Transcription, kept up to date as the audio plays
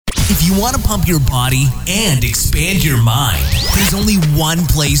If you want to pump your body and expand your mind, there's only one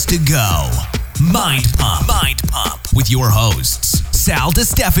place to go. Mind Pump. Mind Pump with your hosts, Sal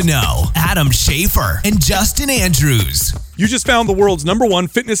DiStefano, Adam Schafer, and Justin Andrews. You just found the world's #1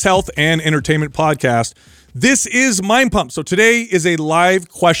 fitness, health, and entertainment podcast. This is Mind Pump. So today is a live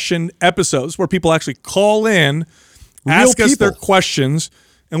question episode where people actually call in, ask us their questions,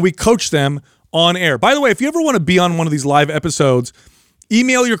 and we coach them on air. By the way, if you ever want to be on one of these live episodes,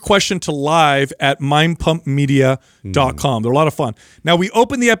 email your question to live@mindpumpmedia.com. They're a lot of fun. Now, we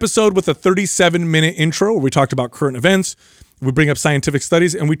opened the episode with a 37-minute intro where we talked about current events, we bring up scientific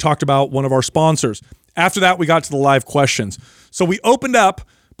studies, and we talked about one of our sponsors. After that, we got to the live questions. So we opened up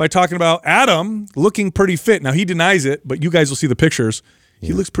by talking about Adam looking pretty fit. Now, he denies it, but you guys will see the pictures.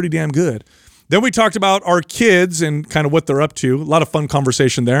 He looks pretty damn good. Then we talked about our kids and kind of what they're up to. A lot of fun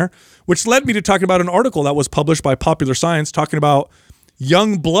conversation there, which led me to talking about an article that was published by Popular Science talking about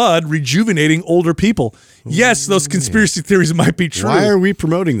young blood rejuvenating older people. Yes, those conspiracy theories might be true. Why are we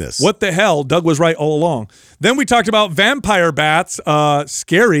promoting this? What the hell? Doug was right all along. Then we talked about vampire bats.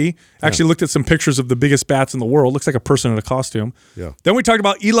 Scary. Actually looked at some pictures of the biggest bats in the world. Looks like a person in a costume. Yeah. Then we talked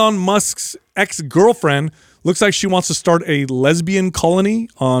about Elon Musk's ex-girlfriend. Looks like she wants to start a lesbian colony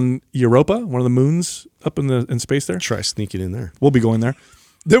on Europa, one of the moons up in space there. Try sneaking in there. We'll be going there.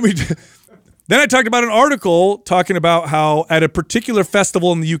 Then I talked about an article talking about how at a particular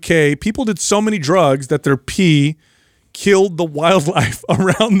festival in the UK, people did so many drugs that their pee killed the wildlife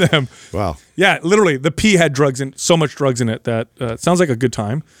around them. Wow. Yeah, literally, the pee had so much drugs in it that sounds like a good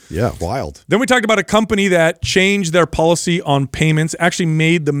time. Yeah, wild. Then we talked about a company that changed their policy on payments, actually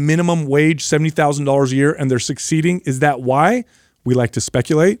made the minimum wage $70,000 a year, and they're succeeding. Is that why? We like to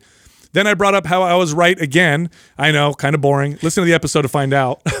speculate. Then I brought up how I was right again. I know, kind of boring. Listen to the episode to find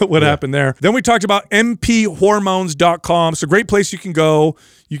out what happened there. Then we talked about mphormones.com. It's a great place you can go.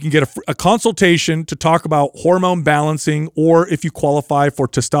 You can get a consultation to talk about hormone balancing, or if you qualify for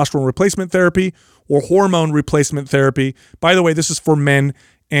testosterone replacement therapy or hormone replacement therapy. By the way, this is for men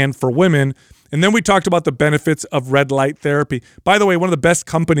and for women. And then we talked about the benefits of red light therapy. By the way, one of the best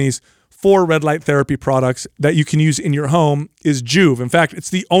companies for red light therapy products that you can use in your home is Joovv. In fact, it's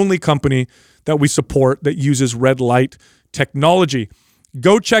the only company that we support that uses red light technology.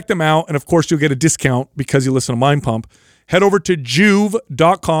 Go check them out, and of course, you'll get a discount because you listen to Mind Pump. Head over to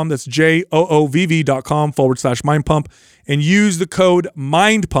joovv.com, that's JOOVV.com/Mind Pump, and use the code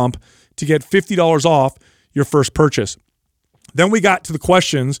MINDPUMP to get $50 off your first purchase. Then we got to the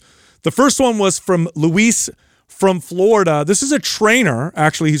questions. The first one was from Luis from Florida. This is a trainer.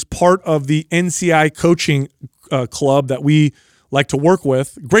 Actually, he's part of the NCI coaching club that we like to work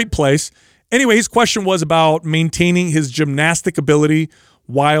with. Great place. Anyway, his question was about maintaining his gymnastic ability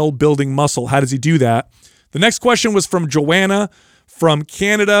while building muscle. How does he do that? The next question was from Joanna from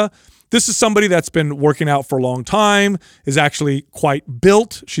Canada. This is somebody that's been working out for a long time, is actually quite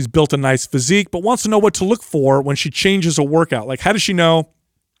built. She's built a nice physique, but wants to know what to look for when she changes a workout. Like, how does she know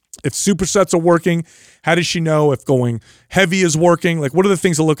if supersets are working? How does she know if going heavy is working? Like, what are the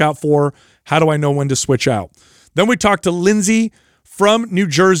things to look out for? How do I know when to switch out? Then we talked to Lindsay from New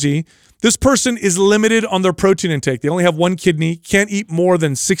Jersey. This person is limited on their protein intake. They only have one kidney, can't eat more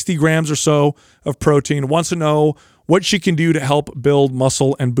than 60 grams or so of protein, wants to know what she can do to help build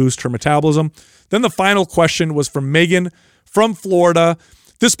muscle and boost her metabolism. Then the final question was from Megan from Florida.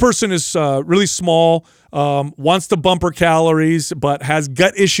 This person is really small, wants to bump her calories, but has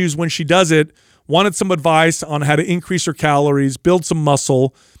gut issues when she does it, wanted some advice on how to increase her calories, build some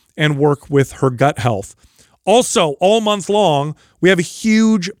muscle, and work with her gut health. Also, all month long, we have a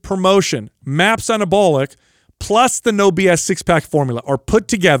huge promotion. MAPS Anabolic plus the No BS six-pack formula are put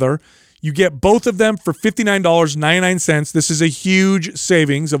together. You get both of them for $59.99. This is a huge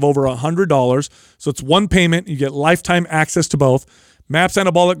savings of over $100. So it's one payment. You get lifetime access to both. MAPS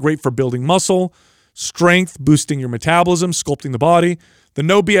Anabolic, great for building muscle, strength, boosting your metabolism, sculpting the body. The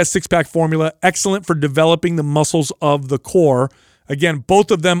No BS six-pack formula, excellent for developing the muscles of the core. Again,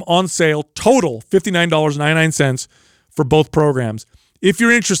 both of them on sale, total $59.99 for both programs. If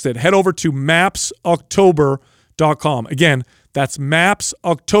you're interested, head over to mapsoctober.com. Again, that's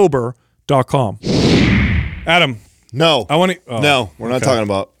mapsoctober.com. Adam. No. I want to. No, we're not talking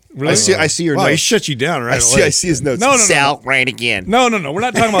about. Really? I see your Wow, notes. he shut you down right I see his notes. No. Sal, right again. No. We're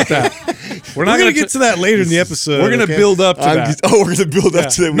not talking about that. We're not going to get to that later in the episode. We're going to build up to that. We're going to build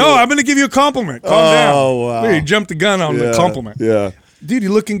up to that. No, I'm going to give you a compliment. Calm down. Wow. You jumped the gun on the compliment. Yeah. Dude,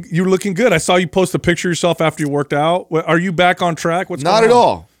 you're looking good. I saw you post a picture of yourself after you worked out. Are you back on track? What's Not going at on?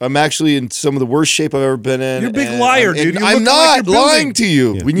 all. I'm actually in some of the worst shape I've ever been in. You're a big and liar, dude. You I'm look not like you're lying building. to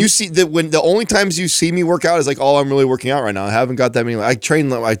you. When you see that, when the only times you see me work out is like, oh, I'm really working out right now. I haven't got that many. I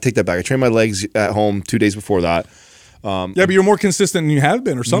take that back. I train my legs at home 2 days before that. Yeah, but you're more consistent than you have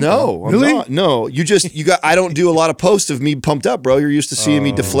been, or something. No, I'm really? not. No, I don't do a lot of posts of me pumped up, bro. You're used to seeing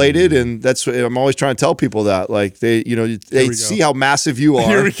me deflated, and that's what I'm always trying to tell people that. Like they see how massive you are.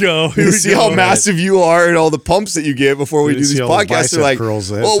 Here we go. They see how massive you are and all the pumps that you get before we do these see all the podcasts. They're like, bicep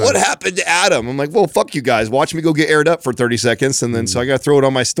curls "Oh, what happened to Adam?" I'm like, "Well, fuck you guys. Watch me go get aired up for 30 seconds, and then so I got to throw it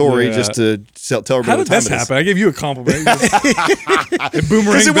on my story Yeah. just to tell everybody How what did time this it is." happen? I gave you a compliment. It boomerang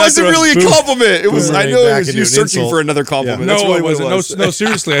Because it back wasn't to us. really a Boom. compliment. It was. I Boomerang know it back was into you an searching insult. for another compliment. Yeah. That's No, really it what it wasn't. was. No,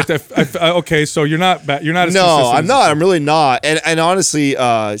 seriously. Okay, so you're not bad. You're not as No, consistent I'm as- not. I'm really not. And honestly,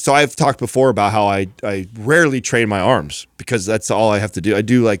 so I've talked before about how I rarely train my arms because that's all I have to do. I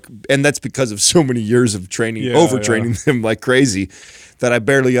do and that's because of so many years of training, Yeah, overtraining them like crazy, that I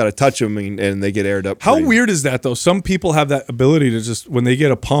barely got to touch them and they get aired up. How pretty- weird is that, though? Some people have that ability to just, when they get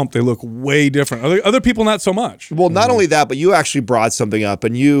a pump, they look way different. Other people, not so much. Well, not only that, but you actually brought something up,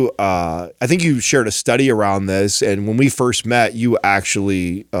 and you, I think you shared a study around this. And when we first met, you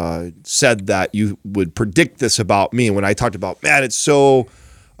actually said that you would predict this about me. And when I talked about, man, it's so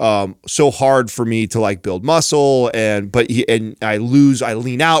hard for me to like build muscle, and I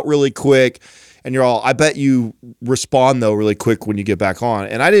lean out really quick. And you're all, I bet you respond though really quick when you get back on.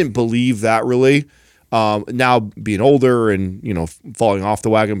 And I didn't believe that really. Now being older and falling off the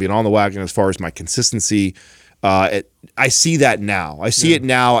wagon, being on the wagon as far as my consistency, I see that now. I see it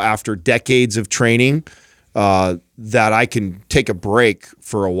now after decades of training, that I can take a break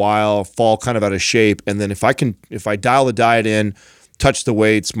for a while, fall kind of out of shape, and then if I dial the diet in, touch the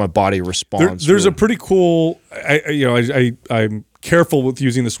weights, my body responds. There's really. a pretty cool, I'm careful with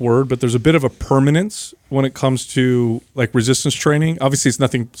using this word, but there's a bit of a permanence when it comes to like resistance training. Obviously, it's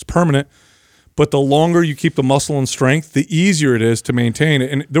nothing's permanent, but the longer you keep the muscle and strength, the easier it is to maintain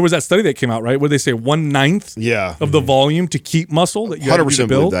it. And there was that study that came out, right, where they say 1/9 of the volume to keep muscle that you have to do to 100% believe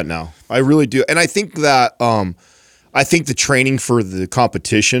build. that now. I really do, and I think that I think the training for the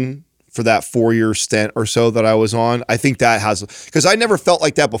competition for that 4-year stint or so that I was on, I think that has, because I never felt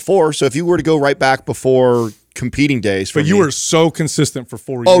like that before. So if you were to go right back before competing days, But you were so consistent for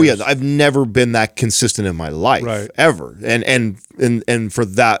 4 years. oh yeah, I've never been that consistent in my life, Right. ever, and for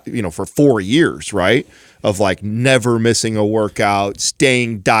that, for 4 years, right, of like never missing a workout,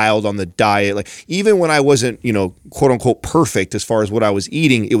 staying dialed on the diet, like even when I wasn't, quote unquote perfect as far as what I was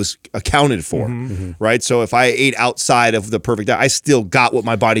eating, it was accounted for, right? So if I ate outside of the perfect diet, I still got what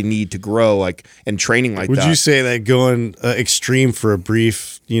my body needed to grow, like, and training like Would that. you say that going extreme for a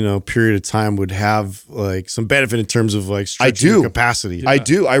brief, period of time would have like some benefit in terms of like stretching your capacity? I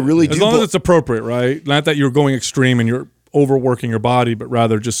do. I really do. As long as but- it's appropriate, right? Not that you're going extreme and you're overworking your body, but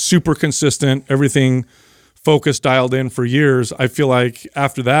rather just super consistent, everything focused, dialed in for years. I feel like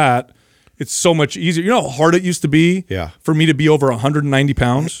after that, it's so much easier. You know how hard it used to be for me to be over 190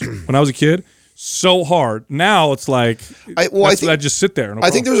 pounds when I was a kid? So hard. Now it's like, I just sit there. I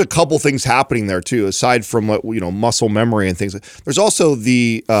think there's a couple things happening there too, aside from what muscle memory and things. There's also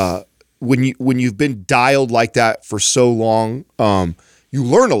the when you've been dialed like that for so long, you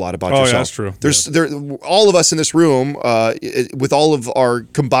learn a lot about yourself. Yeah, that's true. There's all of us in this room, with all of our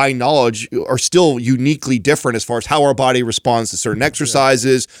combined knowledge, are still uniquely different as far as how our body responds to certain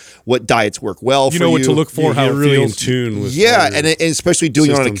exercises, what diets work well for you. You know what to look for, how you're it really in feels. tune with And especially doing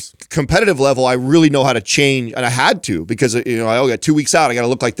systems. it on a competitive level, I really know how to change, and I had to, because I got 2 weeks out, I got to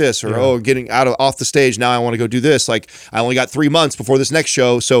look like this, or getting off the stage, now I want to go do this. Like I only got 3 months before this next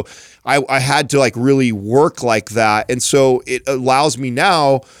show, so I had to like really work like that, and so it allows me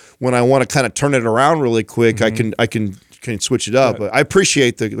now when I want to kind of turn it around really quick, I can switch it up. But I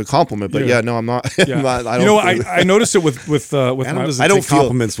appreciate the compliment, but no, I'm not. Yeah. I'm not, I don't. I noticed it with Adam my. doesn't I don't take feel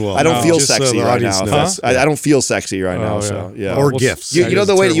compliments well. I don't feel Just so sexy the right audience now. knows. I don't feel sexy right now. yeah. So yeah. Or Well, gifts. You know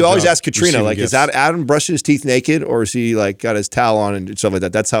the way you always ask Katrina, receiving like, is gifts. that Adam brushing his teeth naked, or is he like got his towel on and stuff like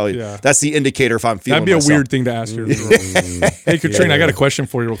that? That's how. That's the indicator if I'm feeling. That'd be myself. a weird thing to ask her. Hey, Katrina, I got a question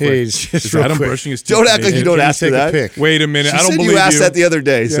for you real quick. Hey, just Is real Adam quick. brushing his teeth? Don't act like you naked? don't Can you ask her take a that. pic? Wait a minute. She I don't said believe you asked that the other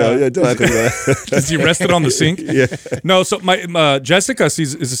day, so Yeah. don't act like that. Is he rested on the sink? Yeah. No, so my Jessica is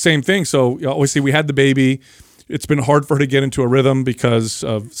the same thing. So obviously we had the baby. It's been hard for her to get into a rhythm because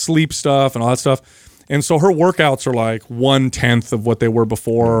of sleep stuff and all that stuff. And so her workouts are like 1/10 of what they were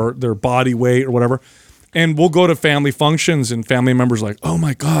before, their body weight or whatever. And we'll go to family functions and family members like, oh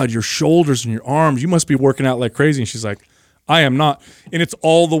my God, your shoulders and your arms, you must be working out like crazy. And she's like, I am not. And it's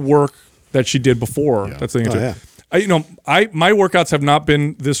all the work that she did before. That's the thing. Oh, yeah. My workouts have not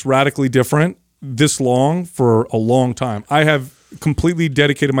been this radically different this long for a long time. I have completely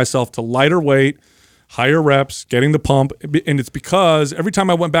dedicated myself to lighter weight, higher reps, getting the pump. And it's because every time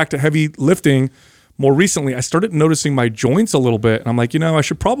I went back to heavy lifting more recently, I started noticing my joints a little bit. And I'm like, I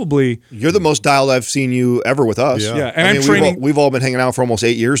should probably. You're the most dialed I've seen you ever with us. Yeah. And I'm training. We've all been hanging out for almost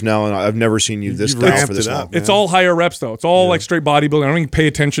 8 years now, and I've never seen you this dialed for this long. It's all higher reps, though. It's all like straight bodybuilding. I don't even pay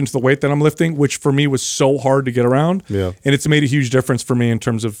attention to the weight that I'm lifting, which for me was so hard to get around. Yeah. And it's made a huge difference for me in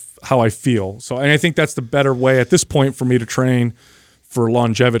terms of how I feel. So, and I think that's the better way at this point for me to train for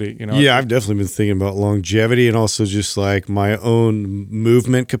longevity, Yeah, I've definitely been thinking about longevity and also just like my own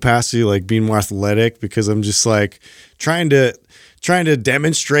movement capacity, like being more athletic, because I'm just like trying to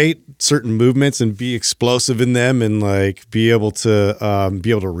demonstrate certain movements and be explosive in them and like be able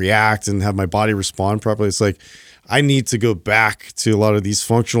to react and have my body respond properly. It's like I need to go back to a lot of these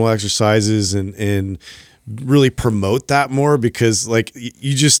functional exercises and really promote that more, because like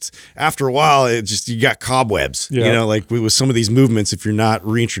you just after a while you got cobwebs, like with some of these movements if you're not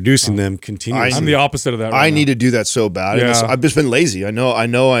reintroducing them continuously. I'm the opposite of that. I need to do that so bad. Yeah. I've just been lazy. I know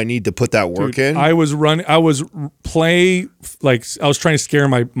I need to put that work in. I was trying to scare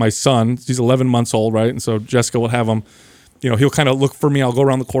my son. He's 11 months old, right? And so Jessica will have him, he'll kind of look for me. I'll go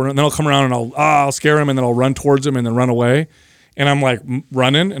around the corner and then I'll come around and I'll scare him and then I'll run towards him and then run away. And I'm like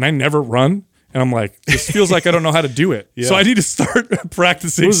running and I never run. And I'm like, this feels like I don't know how to do it. Yeah. So I need to start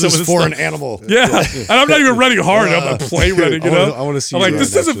practicing. What is this for an animal? Yeah. And I'm not even running hard. I'm not play running, I want to see. I'm like,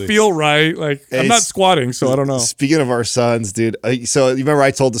 this doesn't feel right. Like, I'm not squatting, so I don't know. Speaking of our sons, dude. So you remember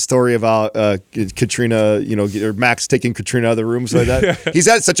I told the story about Katrina, or Max taking Katrina out of the room, so like that. Yeah. He's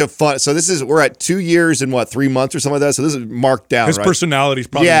had such a fun. So we're at 2 years and 3 months or something like that. So this is marked down. His personality's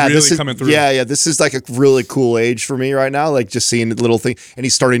probably really coming through. Yeah. This is like a really cool age for me right now. Like just seeing the little thing, and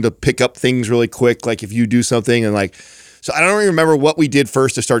he's starting to pick up things really quick. Like if you do something and like, so I don't even remember what we did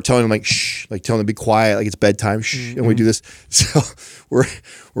first to start telling him like shh, like telling him to be quiet, like it's bedtime, shh, and we do this. So we're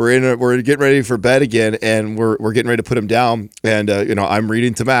getting ready for bed again, and we're getting ready to put him down, and I'm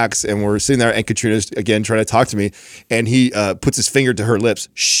reading to Max, and we're sitting there, and Katrina's again trying to talk to me, and he puts his finger to her lips,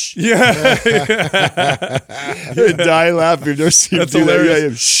 shh, yeah, and die laughing. I've never seen him do that.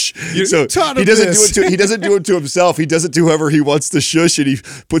 Yeah, shh. So he doesn't do it to himself. He does it to whoever he wants to shush, and he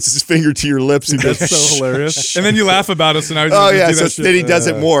puts his finger to your lips. And that's so hilarious. And then you laugh about us, and I then he does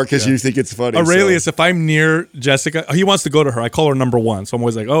it more because you think it's funny. Aurelius, if I'm near Jessica, he wants to go to her. I call her number one, so I'm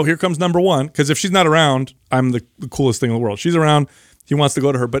always like, oh, here comes number one, because if she's not around, I'm the coolest thing in the world. She's around, he wants to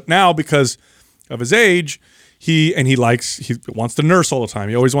go to her. But now, because of his age, he wants to nurse all the time.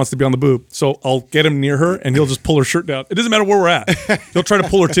 He always wants to be on the boob. So I'll get him near her, and he'll just pull her shirt down. It doesn't matter where we're at. He'll try to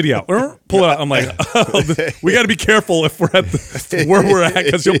pull her titty out. Pull it out. I'm like, we got to be careful if we're at where we're at,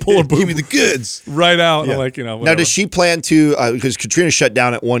 because he'll pull her boob. Give me the goods right out. Yeah. I'm like, whatever. Now, does she plan to? Because Katrina shut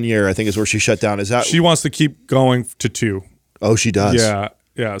down at 1 year, I think is where she shut down. Is that she wants to keep going to 2? Oh, she does. Yeah.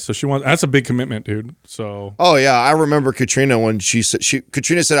 Yeah, so she wants. That's a big commitment, dude. So. Oh yeah, I remember Katrina when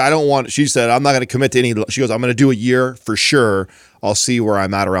Katrina said, she said, I'm not going to commit to any. She goes, I'm going to do a year for sure. I'll see where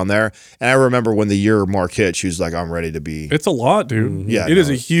I'm at around there. And I remember when the year mark hit, she was like, I'm ready to be. It's a lot, dude. Mm-hmm. Yeah, it is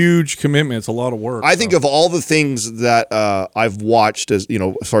a huge commitment. It's a lot of work. I think of all the things that I've watched as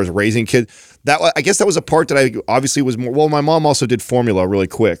far as raising kids. I guess that was a part that I obviously was more. Well, my mom also did formula really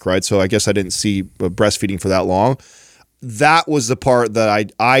quick, right? So I guess I didn't see breastfeeding for that long. That was the part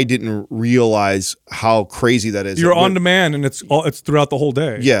that I didn't realize how crazy that is. You're on demand, and it's throughout the whole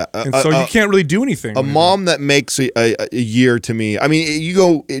day. Yeah, and so you can't really do anything. A mom that makes a year to me. I mean, you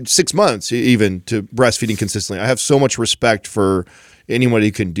go 6 months even to breastfeeding consistently. I have so much respect for anyone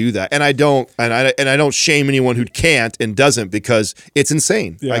who can do that, and I don't shame anyone who can't and doesn't, because it's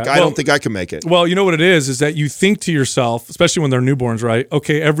insane. Yeah. Like I don't think I can make it. Well, you know what it is that you think to yourself, especially when they're newborns, right?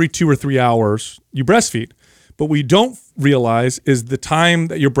 Okay, every 2 or 3 hours you breastfeed. But what you don't realize is the time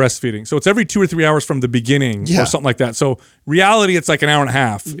that you're breastfeeding. So it's every 2 or 3 hours from the beginning or something like that. So reality, it's like an hour and a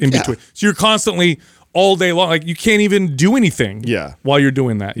half in between. So you're constantly all day long. Like you can't even do anything while you're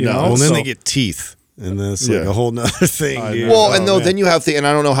doing that. You know? Well, then they get teeth. And that's like a whole nother thing. Well, then you have and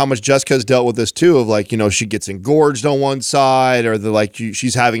I don't know how much Jessica's dealt with this too, of she gets engorged on one side, or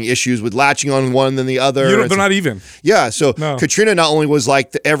she's having issues with latching on one than the other. They're not even. Yeah, so Katrina not only was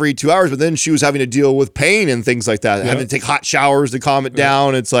like every 2 hours, but then she was having to deal with pain and things like that, having to take hot showers to calm it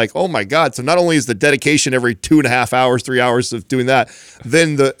down. It's like, oh my God. So not only is the dedication every 2.5 hours, 3 hours of doing that,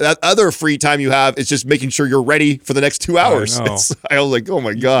 then that other free time you have is just making sure you're ready for the next 2 hours. I was like, oh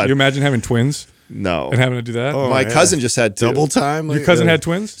my God. You imagine having twins? No. and having to do that. Oh, My yeah. cousin just had two. double time. Your cousin had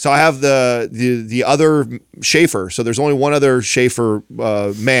twins. So I have the other Schaefer. So there's only one other Schaefer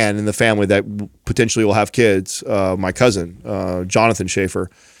man in the family that potentially will have kids. My cousin, Jonathan Schaefer,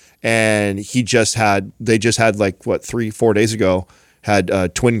 and they just had like 3-4 days ago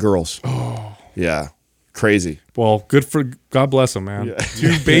had twin girls. Oh, yeah, crazy. Well, good for God bless them, man.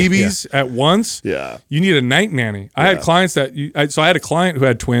 Two babies at once. Yeah. You need a night nanny. I had clients that so I had a client who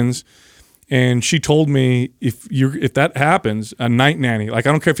had twins, and she told me if that happens, a night nanny. Like,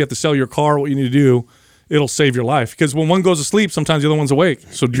 I don't care if you have to sell your car, what you need to do, it'll save your life. Because when one goes to sleep, sometimes the other one's awake.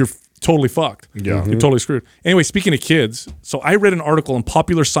 So you're totally fucked. Yeah. You're totally screwed. Anyway, speaking of kids, so I read an article in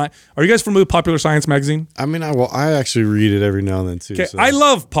Popular Science. Are you guys familiar with Popular Science magazine? I mean, I actually read it every now and then too. Okay, so. I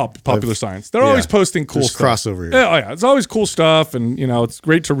love Popular Science. They're always posting cool There's stuff. crossover here. Yeah, oh yeah, it's always cool stuff, and it's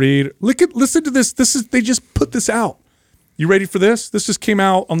great to read. Listen to this. They just put this out. You ready for this? This just came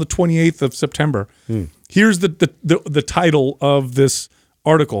out on the 28th of September. Here's the title of this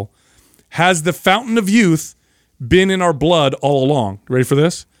article: Has the fountain of youth been in our blood all along? Ready for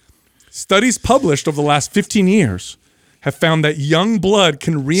this? Studies published over the last 15 years have found that young blood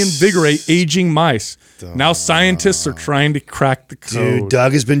can reinvigorate aging mice. Now scientists are trying to crack the code. Dude,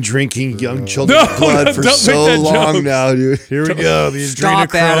 Doug has been drinking young children's blood for don't make so that long joke. now, dude. Here we go. The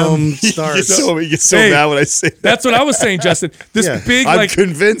Stop, Adam. adrenochrome He starts. gets so Hey, mad when I say that. That's what I was saying, Justin. This Yeah. big, I'm like,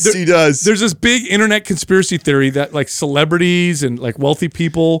 convinced he does. There's this big internet conspiracy theory that like celebrities and like wealthy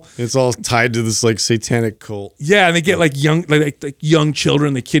people, It's all tied to this like satanic cult. yeah, and they get like young, like young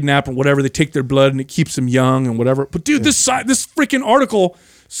children, they kidnap and whatever, they take their blood and it keeps them young and whatever. But dude, this freaking article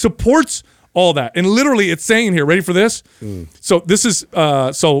supports all that, and literally it's saying here, ready for this? So this is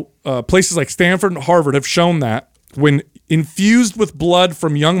places like Stanford and Harvard have shown that when infused with blood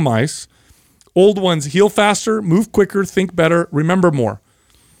from young mice, old ones heal faster, move quicker, think better, remember more.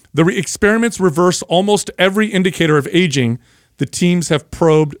 The experiments reverse almost every indicator of aging the teams have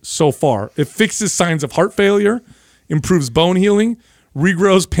probed so far. It fixes signs of heart failure, improves bone healing,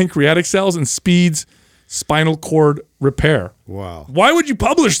 regrows pancreatic cells, and speeds spinal cord repair. Wow. Why would you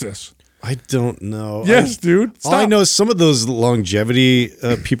publish this? I don't know. Yes, dude. All I Stop. know is some of those longevity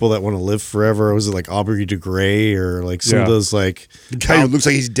people that want to live forever. Was it like Aubrey de Grey or like some Yeah. of those like The guy who looks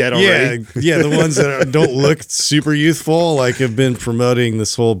like he's dead already. yeah, the ones that don't look super youthful, like have been promoting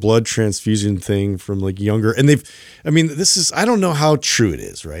this whole blood transfusion thing from like younger. And I don't know how true it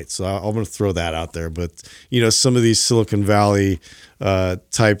is, right? So I'm going to throw that out there. But, some of these Silicon Valley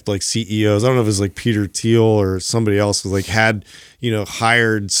type like CEOs, I don't know if it was like Peter Thiel or somebody else was like had,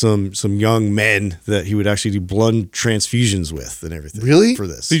 hired some young men that he would actually do blood transfusions with and everything. Really? For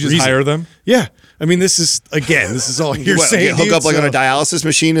this. So you just reason. hire them? Yeah. I mean, this is all What, hearsay. hook dude, up like so- on a dialysis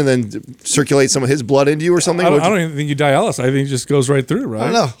machine and then circulate some of his blood into you or something? I don't even think you dialysis. I think it just goes right through, right?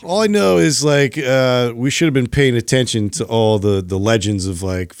 I don't know. All I know is like we should have been paying attention to all the legends of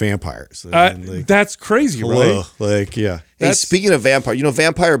like vampires. I mean, like, That's crazy, hello, right? like yeah. Hey, speaking of vampire,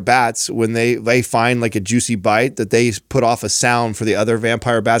 vampire bats, when they find like a juicy bite, that they put off a sound for the other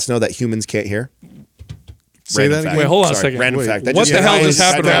vampire bats to know that humans can't hear. Say Random that fact. again. Wait, hold on a Sorry, second. Random Wait, fact. That what the hell just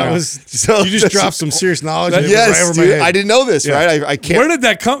happened right That now? was So you just dropped some serious knowledge. and it was Yes, right over my dude. head. I didn't know this, right? I can't. Where did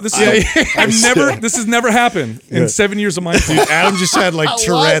that come? This has never happened in 7 years of my Dude, Adam just had like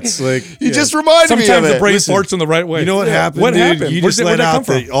Tourette's. Like You just reminded me of Sometimes it. the brain Listen, farts in the right way. you know what happened? What dude? happened? You Where'd just that- where'd let that out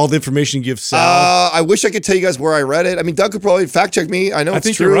come from? all the information you give Sal. I wish I could tell you guys where I read it. I mean, Doug could probably fact check me. I know it's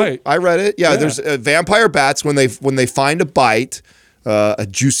think true. you're right. I read it. Yeah, there's vampire bats when they find a bite, a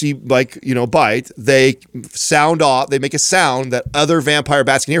juicy bite, they sound off. They make a sound that other vampire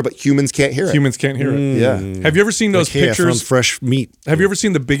bats can hear, but humans can't hear it. Humans can't hear it. Yeah. Have you ever seen those Like, hey, I found pictures? fresh meat. Have you ever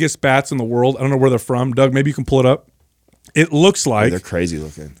seen the biggest bats in the world? I don't know where they're from. Doug, maybe you can pull it up. It looks like They're crazy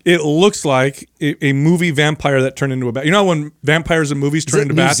looking. a movie vampire that turned into a bat. You know when vampires in movies turn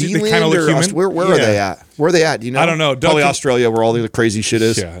into New bats, they kind of Zealand look or human. where are they at? Where are they at? Do you know? I don't know. Doug Probably can- Australia, where all the crazy shit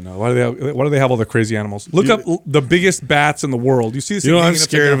is. Yeah, I know. Why do they have all the crazy animals? Look up the biggest bats in the world. You see this? You know what thing I'm hanging upside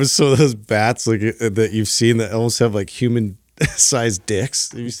scared down? of is some of those bats like that you've seen that almost have like human sized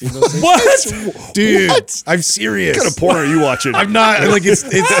dicks. Have you seen those things? What? Dude, What? I'm serious. What kind of porn are you watching? I'm not like it's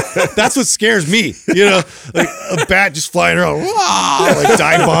that's what scares me. Like a bat just flying around, like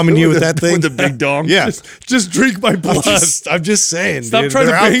dive bombing you with that thing. With the big dong. Yeah. Just drink my blood. I'm just saying. Stop dude, trying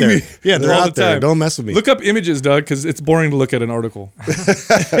to they're out bang there. me. Yeah, they're all out the there. time. Don't mess with me. Look up images, Doug, because it's boring to look at an article.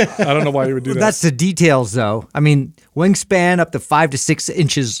 I don't know why you would do that. That's the details, though. I mean, wingspan up to 5 to 6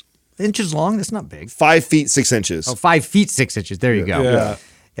 inches long. That's not big. 5 feet 6 inches. Oh, 5 feet 6 inches. There you go.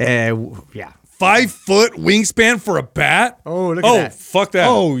 Yeah. Yeah. 5 foot wingspan for a bat? Oh, look at that. Fuck that.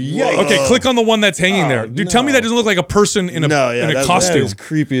 Oh, yikes. Okay, click on the one that's hanging there. Dude, tell me that doesn't look like a person in a No, yeah, in a that- costume. That is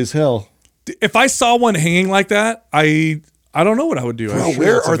creepy as hell. If I saw one hanging like that, I don't know what I would do. Bro,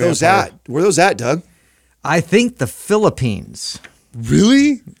 where are those at? Where are those at, Doug? I think the Philippines.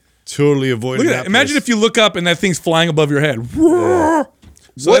 Really? Totally avoiding Look at that. Imagine if you look up and that thing's flying above your head. What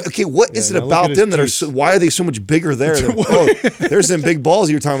is it now look about at them that are his so, why are they so much bigger there? There's them big balls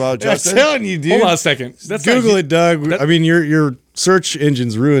you were talking about, I'm Justin. telling you, dude. Hold on a second. That's not Google hu- it, Doug. I mean, your search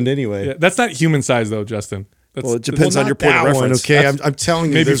engine's ruined anyway. Yeah, that's not human size though, Justin. That's, Well, it depends on your point of That one, reference. okay? I'm telling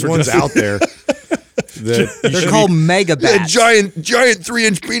you, maybe there's for ones Justin. out there. That you They're should called be- megabats. Yeah, giant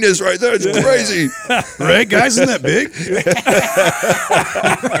 3-inch penis right there. It's crazy. right, guys. Isn't that big?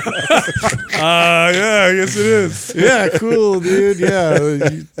 yeah, I guess it is. Yeah, cool, dude.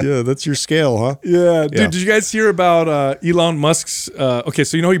 Yeah, that's your scale, huh? Yeah, dude. Yeah. Did you guys hear about Elon Musk's? Okay,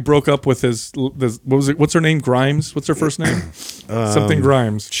 so you know he broke up with his what was it? What's her name? Grimes. What's her first name? Something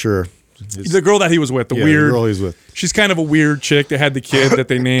Grimes. Sure. The girl that he was with, the Yeah, weird. the girl he's with. She's kind of a weird chick. They had the kid that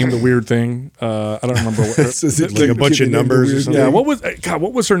they named the weird thing. I don't remember what. Like a bunch of numbers or something. Yeah,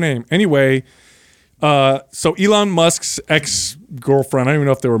 what was her name? Anyway, so Elon Musk's ex-girlfriend, I don't even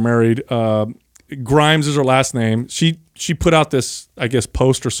know if they were married. Grimes is her last name. She put out this, I guess,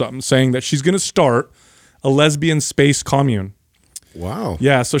 post or something saying that she's going to start a lesbian space commune. Wow.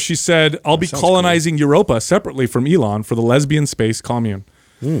 Yeah, so she said, I'll be colonizing Europa separately from Elon for the lesbian space commune.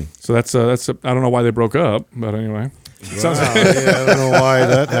 So that's I don't know why they broke up, but anyway. Wow, yeah, I don't know why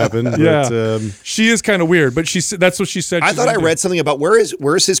that happened. Yeah, But, she is kind of weird, but that's what she said. I she's thought I gonna do. read something about where is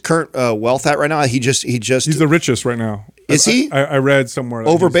his current wealth at right now? He just He's the richest right now. Is he? I read somewhere that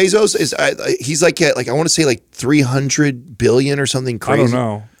over he's- Bezos he's like at, I want to say like 300 billion or something I crazy. don't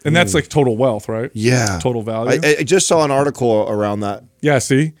know, and that's like total wealth, right? Yeah, total value. I just saw an article around that. Yeah,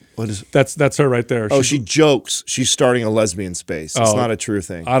 see, What is? that's her right there. Oh, she jokes. She's starting a lesbian space. It's Oh. not a true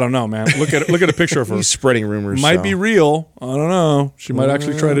thing. I don't know, man. Look at a picture of her. He's spreading rumors. Might so. be real. I don't know. She might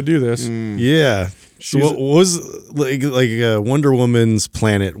actually try to do this. yeah. So what was like Wonder Woman's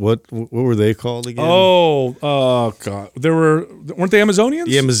planet? What were they called again? Oh God, weren't they Amazonians?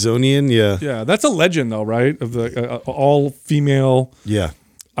 the Amazonian. Yeah. Yeah, that's a legend though, right? Of the all female Yeah.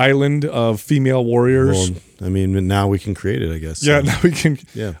 island of female warriors. Well, I mean, now we can create it, I guess. Yeah, So, now we can.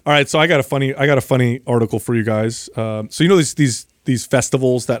 Yeah. All right, so I got a funny article for you guys. So you know these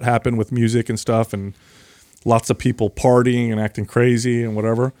festivals that happen with music and stuff, and lots of people partying and acting crazy and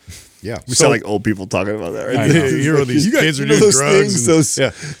whatever. yeah. We sound like old people talking about that, right? I know. You know, these kids are doing those drugs. things,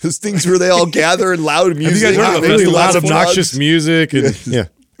 and- those things where they all gather and loud music. guys heard of the really festival? loud loud, obnoxious drugs. music. And, yeah.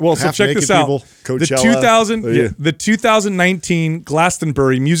 Well, so check Half-naked this out. people. The Coachella. the 2019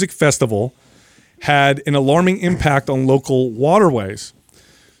 Glastonbury Music Festival had an alarming impact on local waterways.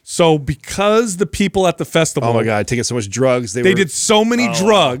 So because the people at the festival, Oh my God, taking so much drugs. they were, did so many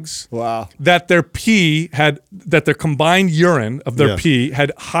drugs Wow. that their combined urine of their Yeah. pee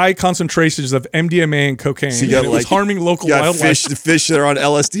had high concentrations of MDMA and cocaine. So you and got it was like harming local you got wildlife. fish that are on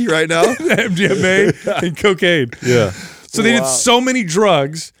LSD right now. MDMA and cocaine. Yeah. So they did so many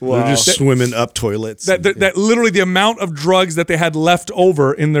drugs They're just swimming up toilets. that literally the amount of drugs that they had left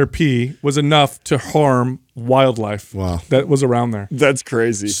over in their pee was enough to harm wildlife. Wow. That was around there. That's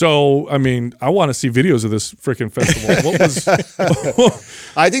crazy. So, I mean, I want to see videos of this freaking festival. What was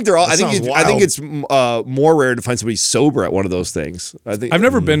I think they're all. I think sounds I think wild. it's more rare to find somebody sober at one of those things. I think. I've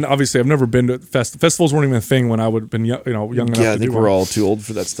never been, obviously, I've never been to festivals weren't even a thing when I would have been young enough Yeah, I to think do we're one. all too old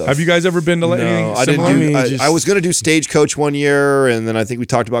for that stuff. Have you guys ever been to anything No, I didn't similar? do. I was going to do Stagecoach one year, and then I think we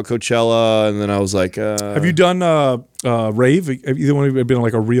talked about Coachella, and then I was like, Have you done rave? Have either one of you been to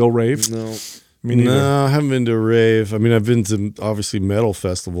like a real rave? No. Me neither. No, I haven't been to a rave. I mean, I've been to obviously metal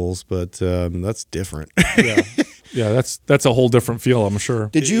festivals, but that's different. Yeah, that's a whole different feel, I'm sure.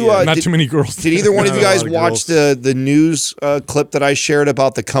 Did you? Not did, too many girls. Did either one of you Not a guys lot of watch girls. the news clip that I shared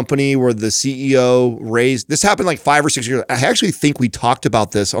about the company where the CEO raised? This happened like 5 or 6 years. I actually think we talked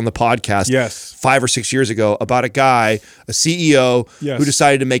about this on the podcast. Yes. 5 or 6 years ago about a guy, a CEO, Yes. who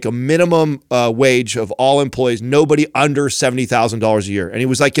decided to make a minimum wage of all employees, nobody under $70,000 a year, and he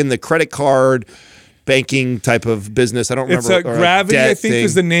was like in the credit card banking type of business. I don't remember. It's or a Gravity, I debt think, thing.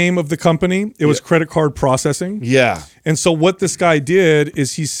 is the name of the company. It was credit card processing. Yeah. And so what this guy did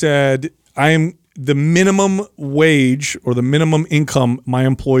is he said, I am the minimum wage or the minimum income my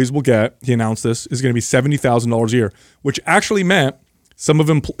employees will get, he announced this, is going to be $70,000 a year, which actually meant some of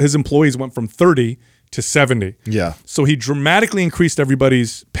his employees went from 30 to 70. Yeah. So he dramatically increased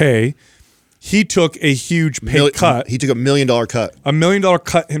everybody's pay. He took a huge pay cut. He took $1 million cut. $1 million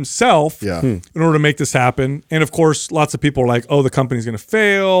cut himself Yeah. in order to make this happen. And of course, lots of people are like, oh, the company's going to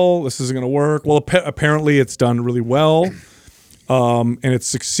fail. This isn't going to work. Well, apparently it's done really well and it's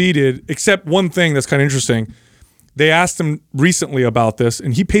succeeded, except one thing that's kind of interesting. They asked him recently about this,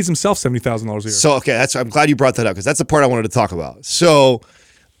 and he pays himself $70,000 a year. So okay, I'm glad you brought that up because that's the part I wanted to talk about. So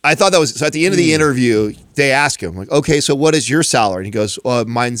I thought that was so. At the end of the interview, they ask him like, "Okay, so what is your salary?" And he goes,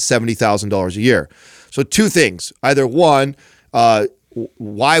 "Mine's $70,000 a year." So two things: either one,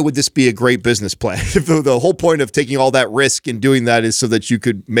 why would this be a great business plan? If the whole point of taking all that risk and doing that is so that you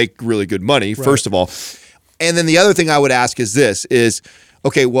could make really good money, first of all. And then the other thing I would ask is this: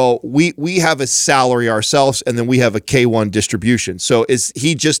 okay, well, we have a salary ourselves, and then we have a K1 distribution. So is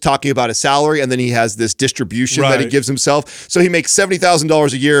he just talking about a salary, and then he has this distribution that he gives himself? So he makes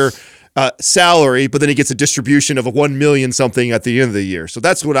 $70,000 a year salary, but then he gets a distribution of a 1 million something at the end of the year. So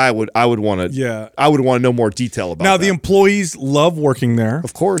that's what I would want to. Yeah. I would want to know more detail about. Now that. the employees love working there,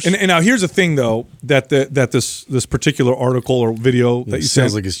 Of course. And now here's the thing, though, that this particular article or video that you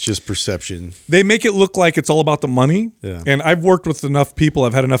sounds sent, like it's just perception. they make it look like it's all about the money. Yeah. And I've worked with enough people.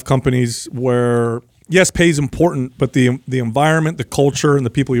 I've had enough companies where yes, pay is important, but the environment, the culture, and the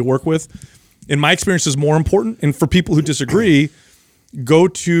people you work with, in my experience, is more important. And for people who disagree, go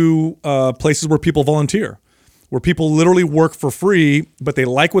to places where people volunteer, where people literally work for free, but they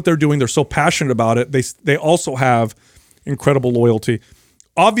like what they're doing. They're so passionate about it. They also have incredible loyalty.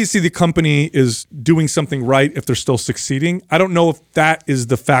 Obviously, the company is doing something right if they're still succeeding. I don't know if that is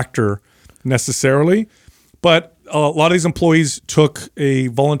the factor necessarily, but a lot of these employees took a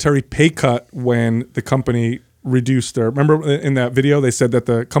voluntary pay cut when the company reduced their. Remember in that video they said that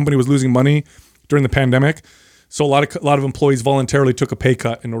the company was losing money during the pandemic. So a lot of employees voluntarily took a pay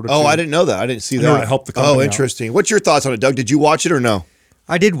cut in order to. Oh, I didn't know that. I didn't see that. order to help the company Oh, out. interesting. What's your thoughts on it, Doug? Did you watch it or no?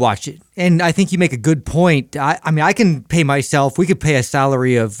 I did watch it, and I think you make a good point. I mean, I can pay myself. We could pay a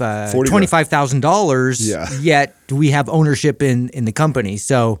salary of $25,000. Yeah. Yet we have ownership in the company.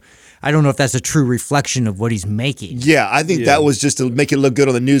 So I don't know if that's a true reflection of what he's making. Yeah, I think that was just to make it look good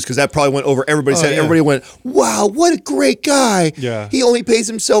on the news because that probably went over everybody's head. yeah. Everybody went, wow, what a great guy. Yeah. He only pays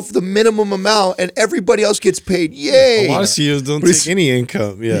himself the minimum amount and everybody else gets paid. Yay. A lot of CEOs don't But it's- take any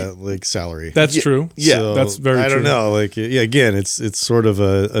income, like salary. That's true. Yeah. So, that's very true. I don't know. Like, yeah, again, it's sort of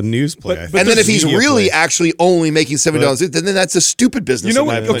a news play. I think. And then if there's he's media really play. actually only making $7, then that's a stupid business. You know in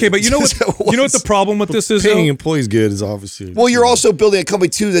my what? Okay, opinion. but you know what? Is that You know what the problem with this is? paying though? employees good is obviously. Well, you're also building a company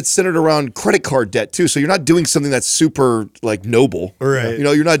too that's centered around credit card debt too. So you're not doing something that's super like noble. Right. You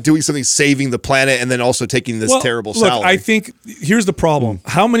know, you're not doing something saving the planet and then also taking this terrible look, salary. I think here's the problem.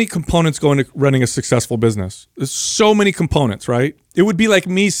 How many components go into running a successful business? There's so many components, right? It would be like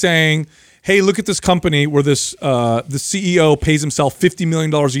me saying, hey, look at this company where the CEO pays himself $50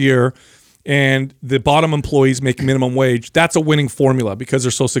 million a year and the bottom employees make minimum wage. That's a winning formula because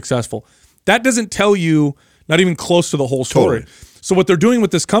they're so successful. That doesn't tell you not even close to the whole story. Totally. So what they're doing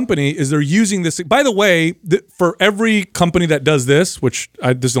with this company is they're using this. By the way, for every company that does this, which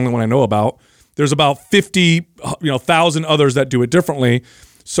this is the only one I know about, there's about 50,000 others that do it differently.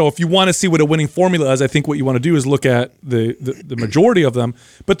 So if you want to see what a winning formula is, I think what you want to do is look at the majority of them.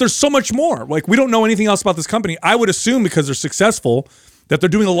 But there's so much more. Like we don't know anything else about this company. I would assume because they're successful that they're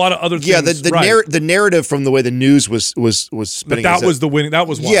doing a lot of other things. yeah, the narrative from the way the news was spinning. But is that was the winning. That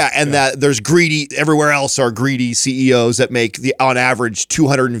was why. Yeah, and that there's greedy everywhere else are greedy CEOs that make on average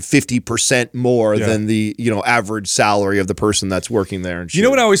 250% more Yeah. than the average salary of the person that's working there. And You know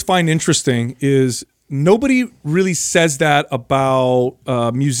what I always find interesting is nobody really says that about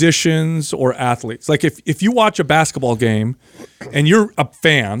musicians or athletes. Like if you watch a basketball game and you're a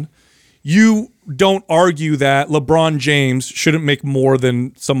fan, you don't argue that LeBron James shouldn't make more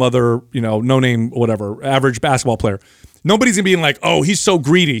than some other, no-name, whatever, average basketball player. Nobody's gonna be like, oh, he's so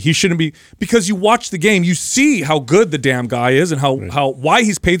greedy. He shouldn't be, because you watch the game, you see how good the damn guy is and why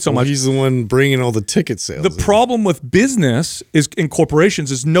he's paid so much. He's the one bringing all the ticket sales. The problem with business is in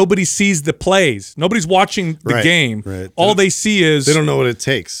corporations is nobody sees the plays. Nobody's watching the Right, game. right. All they see is they don't know what it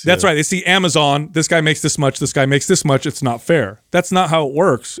takes. That's right. They see Amazon. This guy makes this much. This guy makes this much. It's not fair. That's not how it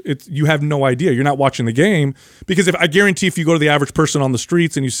works. You have no idea. You're not watching the game because I guarantee if you go to the average person on the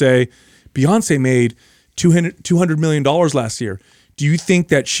streets and you say, Beyonce made $200 million last year. Do you think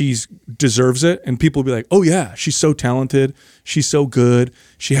that she deserves it? And people will be like, oh yeah, she's so talented. She's so good.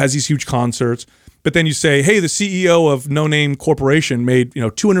 She has these huge concerts. But then you say, hey, the CEO of no-name corporation made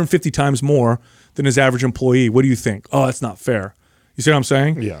 250 times more than his average employee. What do you think? Oh, that's not fair. You see what I'm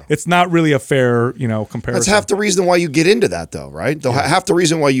saying? Yeah. It's not really a fair, comparison. That's half the reason why you get into that, though, right? Half the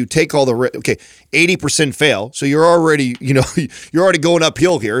reason why you take all the 80% fail. So you're already, you're already going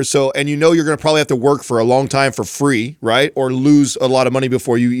uphill here. So, and you're going to probably have to work for a long time for free, right? Or lose a lot of money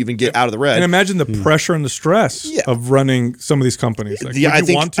before you even get out of the red. And imagine the pressure and the stress of running some of these companies. Like, I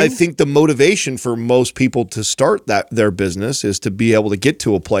think the motivation for most people to start their business is to be able to get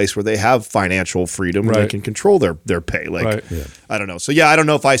to a place where they have financial freedom and they can control their pay. Like, I don't know. So I don't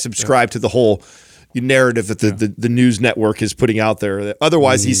know if I subscribe to the whole narrative that the news network is putting out there.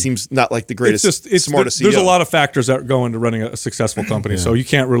 Otherwise, he seems not like the greatest, smartest CEO. There's a lot of factors that go into running a successful company, so you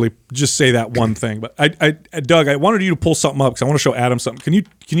can't really just say that one thing. But Doug, I wanted you to pull something up because I want to show Adam something.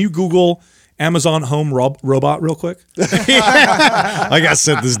 Can you Google Amazon Home Robot real quick? I got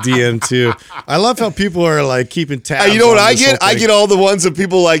sent this DM too. I love how people are like keeping tabs. You know what I get? I get all the ones of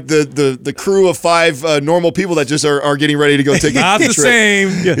people like the crew of 5 normal people that just are getting ready to go take not a the trip. same.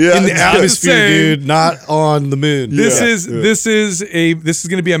 In the atmosphere, dude, not on the moon. This is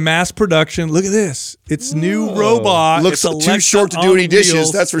going to be a mass production. Look at this. It's new robot. Looks it's too short to do any dishes.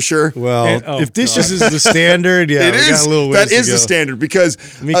 wheels. That's for sure. Well, if dishes is the standard, it we is. got a little ways That is to the go. standard because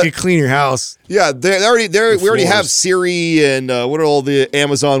We can clean your house. yeah, we already have floors. Siri and what are all the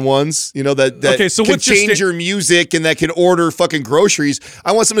Amazon ones? That Okay, so can what's your change your music and that can order fucking groceries.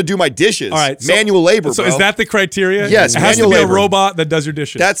 I want someone to do my dishes. All right, manual labor. So bro. is that the criteria? Yes, it has to manual be labor. a robot that does your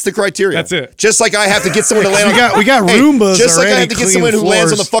dishes. That's the criteria. That's it. Just like I have to get someone to land. We got Roombas Just like I already have to get cleaning someone who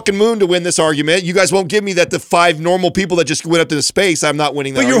lands on the floors. fucking moon to win this argument. You guys won't give me that the 5 normal people that just went up to the space. I'm not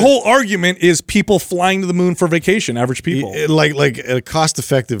winning that. But your argument. whole argument is people flying to the moon for vacation, average people. Like a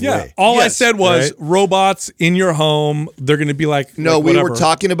cost-effective Yeah. way. All I Yes. said was Right. robots in your home. They're going to be like No, like we were whatever.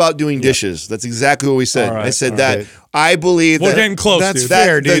 talking about doing dishes. That's exactly what we said. All right, I said all that right. I believe We're that getting close, That's dude.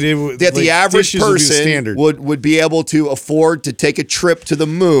 fair, dude. that the Like, average dishes would be the person standard. would be able to afford to take a trip to the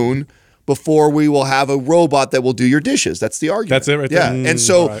moon before we will have a robot that will do your dishes. That's the argument. That's it right there. Yeah. And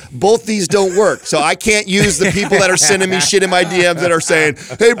so both these don't work. So I can't use the people that are sending me shit in my DMs that are saying,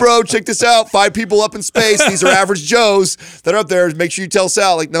 hey, bro, check this out. 5 people up in space. These are average Joes that are up there. Make sure you tell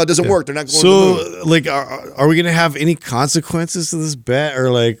Sal. Like, no, it doesn't work. They're not going to the moon. So, like, are we gonna have any consequences to this bet,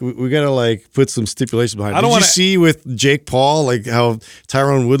 or like we gotta like put some stipulations behind it? I don't Did wanna- you see with Jake Paul, like how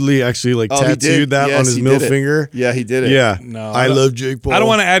Tyrone Woodley actually like Oh, he did. tattooed that Yes, on his he middle did it. finger? Yeah, he did it. Yeah. No, I love Jake Paul. I don't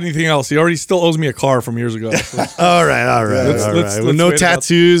want to add anything else. He already still owes me a car from years ago. All right. let's With no wait about-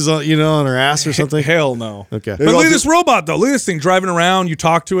 tattoos, on her ass or something. Hell no. Okay. But look at this robot though. Look at this thing driving around. You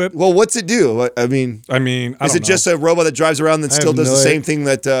talk to it. Well, what's it do? I mean, I is don't it know. just a robot that drives around that still have does no the idea. same thing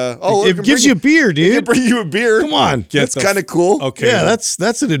that? It gives you beer, It can dude. bring you a beer. Come on. Get That's the- kind of cool. Okay. Yeah,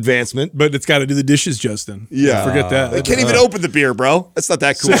 that's an advancement. But it's got to do the dishes, Justin. Yeah. Forget that. They can't even open the beer, bro. That's not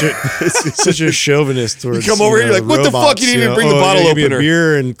that cool. Such a chauvinist towards. come over here, you're like, what the fuck? robots, You didn't even bring the oh, bottle give me opener. a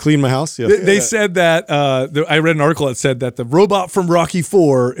beer and clean my house. Yeah. They said that I read an article that said that the robot from Rocky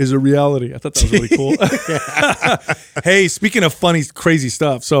IV is a reality. I thought that was really cool. Hey, speaking of funny, crazy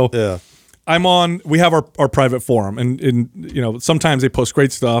stuff. So Yeah. we have our private forum, and sometimes they post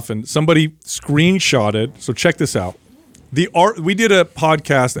great stuff, and somebody screenshotted. So check this out. We did a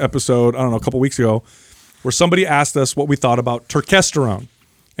podcast episode, I don't know, a couple weeks ago, where somebody asked us what we thought about turkesterone.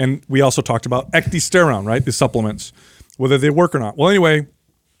 And we also talked about ecdysterone, right? The supplements, whether they work or not. Well, anyway,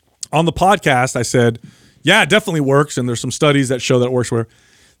 on the podcast, I said, yeah, it definitely works. And there's some studies that show that it works where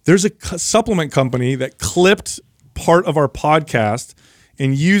there's a supplement company that clipped part of our podcast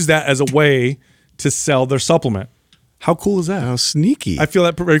and used that as a way to sell their supplement. How cool is that? How sneaky. I feel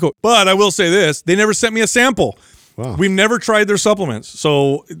that very cool. But I will say this, they never sent me a sample. Wow. We've never tried their supplements.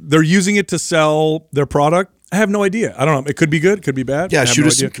 So they're using it to sell their product. I have no idea. I don't know. It could be good. It could be bad. I Yeah, have shoot no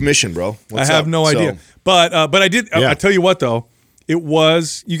us some idea. commission, bro. What's I have up? no So- idea. But I did. Yeah. I tell you what, though. It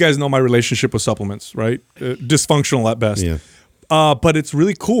was, you guys know my relationship with supplements, right? Dysfunctional at best. Yeah. But it's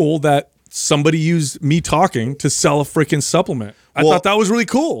really cool that somebody used me talking to sell a freaking supplement. I Well, thought that was really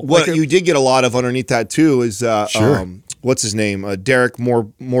cool. What Like, you did get a lot of underneath that too is Sure. what's his name? Derek more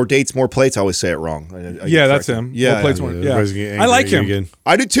dates, more plates. I always say it wrong. I yeah, get that's corrected. him. Yeah, More plates, yeah. more- Everybody's getting I angry like at you him. again.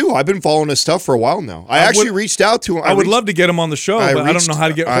 I do too. I've been following his stuff for a while now. I actually reached out to him. I would love to get him on the show, but I don't know how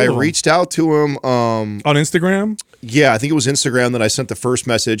to get hold I of him. reached out to him. On Instagram? Yeah, I think it was Instagram that I sent the first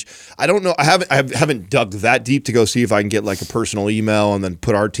message. I don't know. I haven't dug that deep to go see if I can get like a personal email and then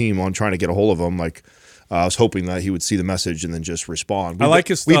put our team on trying to get a hold of him. Like I was hoping that he would see the message and then just respond. I like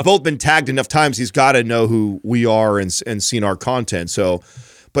his We've stuff. both been tagged enough times. He's got to know who we are and seen our content. So,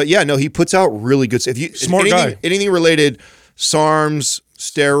 but yeah, no, he puts out really good. If you Smart anything, guy. anything related, SARMs,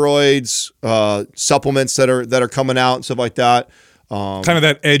 steroids, supplements that are coming out and stuff like that. kind of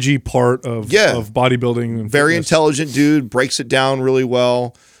that edgy part of bodybuilding. And very fitness. intelligent dude, breaks it down really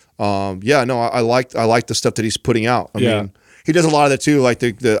well. I like the stuff that he's putting out. I mean, he does a lot of that too. Like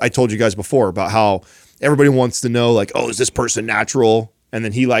the I told you guys before about how everybody wants to know, like, oh, is this person natural? And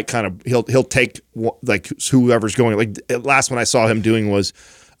then he like kind of he'll take like whoever's going. Like last one I saw him doing was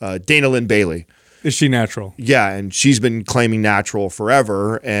Dana Lynn Bailey. Is she natural? Yeah, and she's been claiming natural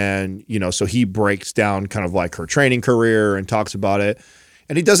forever. And, so he breaks down kind of like her training career and talks about it.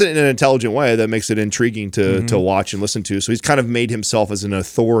 And he does it in an intelligent way that makes it intriguing to watch and listen to. So he's kind of made himself as an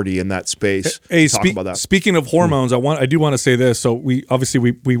authority in that space. Hey, about that. Speaking of hormones, I do want to say this. So we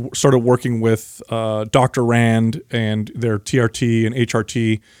started working with Dr. Rand and their TRT and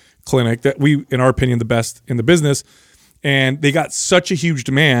HRT clinic that in our opinion, the best in the business. And they got such a huge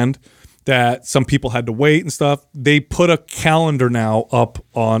demand that some people had to wait and stuff. They put a calendar now up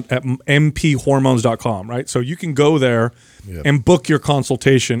at mphormones.com, right? So you can go there and book your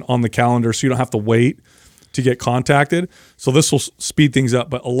consultation on the calendar so you don't have to wait to get contacted. So this will speed things up.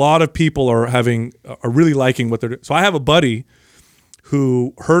 But a lot of people are really liking what they're doing. So I have a buddy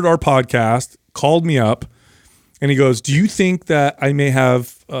who heard our podcast, called me up, and he goes, do you think that I may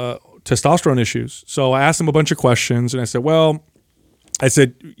have testosterone issues? So I asked him a bunch of questions, and I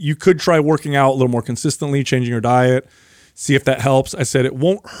said, you could try working out a little more consistently, changing your diet, see if that helps. I said, it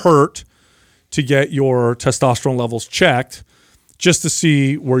won't hurt to get your testosterone levels checked just to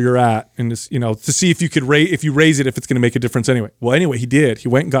see where you're at and this, to see if you could if you raise it, if it's going to make a difference anyway. Well, anyway, he did. He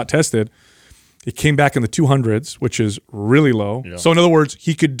went and got tested. It came back in the 200s, which is really low. Yeah. So in other words,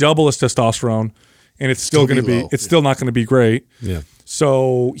 he could double his testosterone and it's still going to be, still not going to be great. Yeah.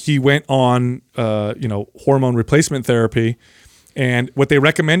 So he went on, hormone replacement therapy. And what they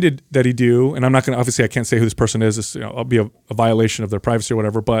recommended that he do, and I'm not going to, obviously I can't say who this person is, this, it'll be a violation of their privacy or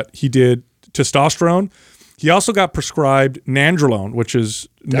whatever, but he did testosterone. He also got prescribed nandrolone, which is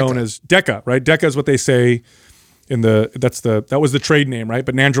known as DECA, right? DECA is what they say that was the trade name, right?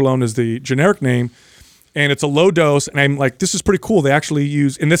 But nandrolone is the generic name, and it's a low dose. And I'm like, this is pretty cool. They actually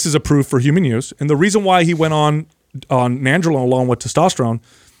use, and this is approved for human use. And the reason why he went on nandrolone along with testosterone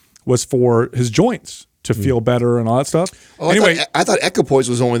was for his joints to feel better and all that stuff. Oh, anyway, I thought Equipoise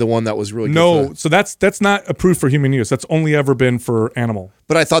was only the one that was really good. No, so that's not approved for human use. That's only ever been for animal.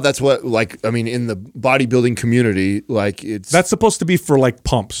 But I thought that's what, in the bodybuilding community, that's supposed to be for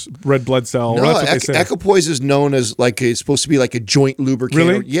pumps, red blood cell. No, that's what they say. Equipoise is known as it's supposed to be like a joint lubricator.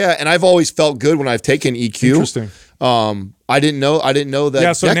 Really? Yeah, and I've always felt good when I've taken EQ. Interesting. I didn't know that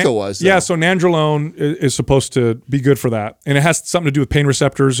DECA was. Though. Yeah, so nandrolone is supposed to be good for that, and it has something to do with pain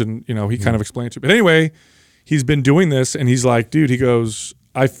receptors, and he kind of explained it to me. But anyway, he's been doing this, and he's like, dude, he goes,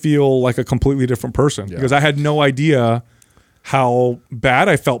 I feel like a completely different person because I had no idea how bad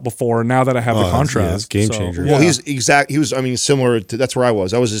I felt before. Now that I have the contrast, game changer. Well, he was similar to, that's where I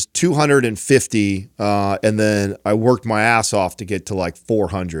was. I was just 250, and then I worked my ass off to get to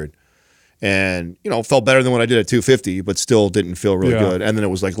 400. And, felt better than when I did at 250, but still didn't feel really good. And then it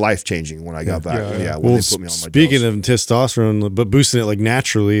was life-changing when I got back. When they put me on my speaking of testosterone, but boosting it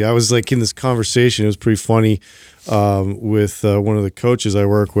naturally, I was in this conversation. It was pretty funny with one of the coaches I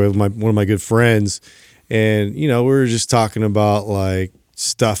work with, one of my good friends. And, we were just talking about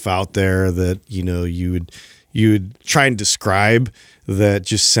stuff out there that, you would try and describe that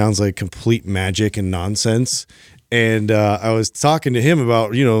just sounds like complete magic and nonsense. And I was talking to him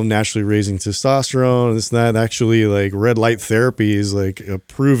about, naturally raising testosterone and this and that. Actually, red light therapy is a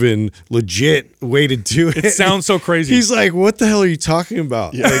proven, legit way to do it. It sounds so crazy. He's like, what the hell are you talking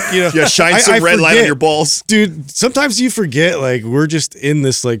about? Yeah, shine some red light on your balls. Dude, sometimes you forget, we're just in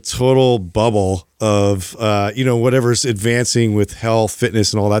this total bubble of whatever's advancing with health,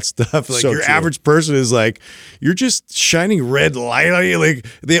 fitness, and all that stuff. Your true. Average person is you're just shining red light on you.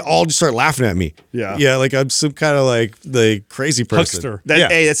 They all just start laughing at me. Yeah, I'm some kind of the crazy person. Huckster.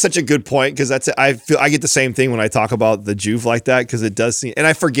 Hey, that's such a good point because I get the same thing when I talk about the Juve like that because it does seem, and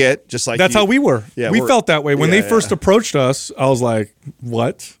I forget just that's how we were. Yeah, we felt that way when they first approached us. I was like,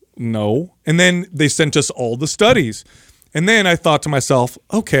 what? No, and then they sent us all the studies. And then I thought to myself,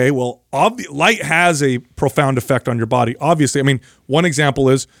 okay, well, light has a profound effect on your body. Obviously, one example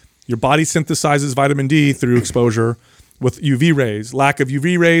is your body synthesizes vitamin D through exposure with UV rays. Lack of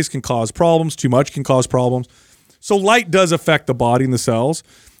UV rays can cause problems. Too much can cause problems. So light does affect the body and the cells.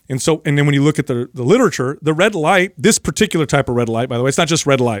 And then when you look at the literature, the red light, this particular type of red light, by the way, it's not just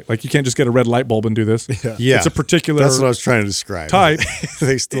red light. You can't just get a red light bulb and do this. Yeah. It's a particular That's what I was trying to describe. Type.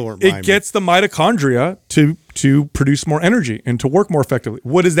 They still weren't It gets the mitochondria to produce more energy and to work more effectively.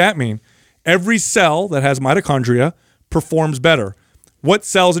 What does that mean? Every cell that has mitochondria performs better. What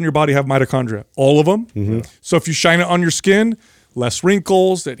cells in your body have mitochondria? All of them. Mm-hmm. So if you shine it on your skin, less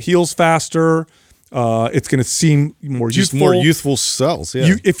wrinkles, it heals faster. It's going to seem more Just youthful. more youthful cells.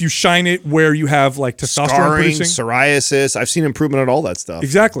 Yeah. If you shine it where you have like testosterone Scarring, producing. psoriasis. I've seen improvement on all that stuff.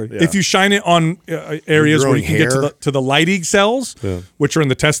 Exactly. Yeah. If you shine it on areas where you can get Growing to the Leydig cells, which are in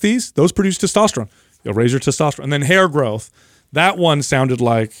the testes, those produce testosterone. You'll raise your testosterone. And then hair growth, that one sounded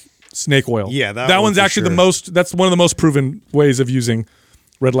like snake oil. Yeah, that one's one for actually the sure. most. That's one of the most proven ways of using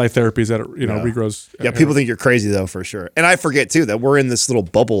red light therapies that regrows. Yeah, people think you're crazy though, for sure. And I forget too that we're in this little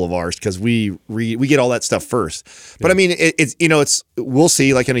bubble of ours because we get all that stuff first. But I mean, it's we'll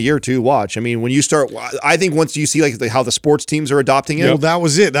see like in a year or two. Watch. I mean, when you start, I think once you see like how the sports teams are adopting it. Well, that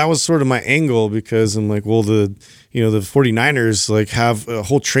was it. That was sort of my angle because I'm like, well, the 49ers like have a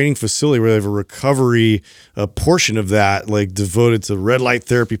whole training facility where they have a recovery portion of that like devoted to red light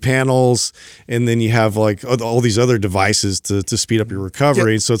therapy panels, and then you have like all these other devices to speed up your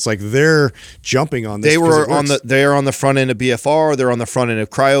recovery. So it's like they're jumping on this. They are on the front end of BFR. They're on the front end of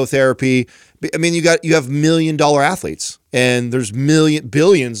cryotherapy. I mean, you have $1 million athletes, and there's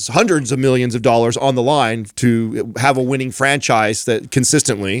billions, hundreds of millions of dollars on the line to have a winning franchise that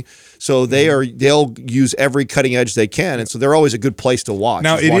consistently. So they'll use every cutting edge they can, and so they're always a good place to watch.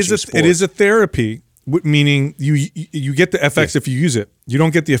 Now it is a therapy, meaning you get the effects if you use it. You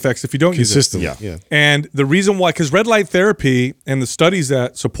don't get the effects if you don't use it. Consistently. Yeah. And the reason why, because red light therapy and the studies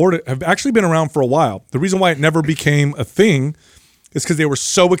that support it have actually been around for a while. The reason why it never became a thing is because they were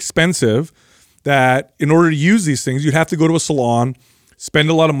so expensive that in order to use these things, you'd have to go to a salon, spend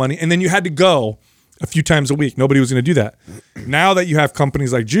a lot of money, and then you had to go a few times a week. Nobody was going to do that. Now that you have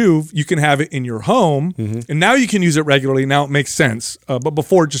companies like Joovv, you can have it in your home, and now you can use it regularly. Now it makes sense, but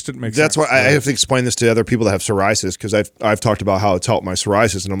before it just didn't make sense. That's why I have to explain this to other people that have psoriasis, because I've talked about how it's helped my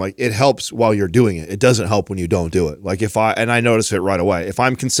psoriasis, and I'm like, it helps while you're doing it. It doesn't help when you don't do it. Like I notice it right away. If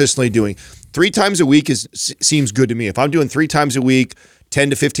I'm consistently doing 3 times a week seems good to me. If I'm doing 3 times a week, 10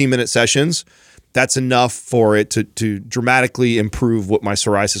 to 15 minute sessions, that's enough for it to dramatically improve what my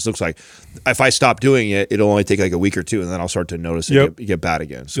psoriasis looks like. If I stop doing it, it'll only take like a week or two, and then I'll start to notice it get bad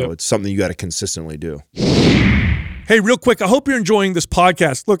again. So it's something you got to consistently do. Hey, real quick, I hope you're enjoying this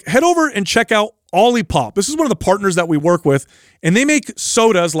podcast. Look, head over and check out Olipop. This is one of the partners that we work with, and they make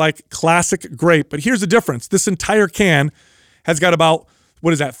sodas like Classic Grape. But here's the difference. This entire can has got about,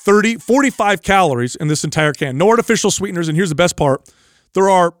 45 calories in this entire can. No artificial sweeteners, and here's the best part. There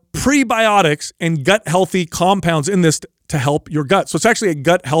are prebiotics and gut-healthy compounds in this to help your gut. So it's actually a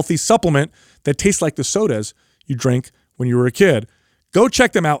gut-healthy supplement that tastes like the sodas you drank when you were a kid. Go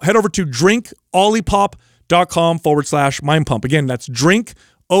check them out. Head over to drinkolipop.com/mindpump. Again, that's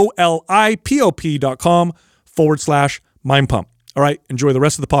drinkolipop.com/mindpump. All right, enjoy the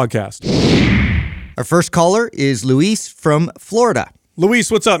rest of the podcast. Our first caller is Luis from Florida.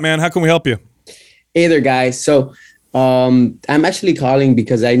 Luis, what's up, man? How can we help you? Hey there, guys. So I'm actually calling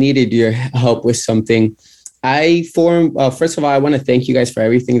because I needed your help with something. First of all, I want to thank you guys for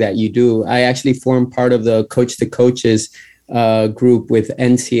everything that you do. I actually formed part of the Coach to Coaches group with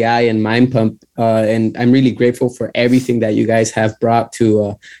NCI and Mind Pump, and I'm really grateful for everything that you guys have brought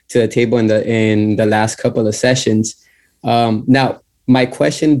to the table in the last couple of sessions. Now, my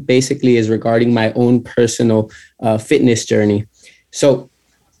question basically is regarding my own personal fitness journey. So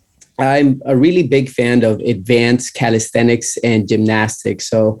I'm a really big fan of advanced calisthenics and gymnastics.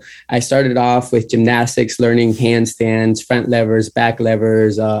 So I started off with gymnastics, learning handstands, front levers, back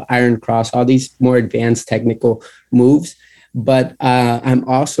levers, iron cross, all these more advanced technical moves. But I'm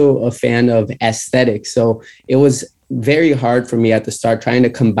also a fan of aesthetics. So it was very hard for me at the start trying to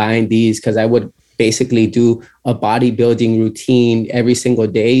combine these, because I would basically do a bodybuilding routine every single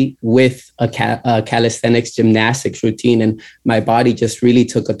day with a calisthenics gymnastics routine, and my body just really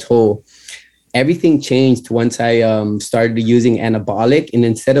took a toll. Everything changed once I started using anabolic, and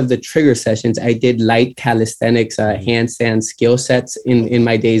instead of the trigger sessions, I did light calisthenics handstand skill sets in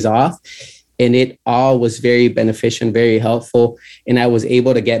my days off, and it all was very beneficial, very helpful, and I was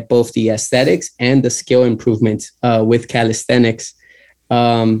able to get both the aesthetics and the skill improvements with calisthenics.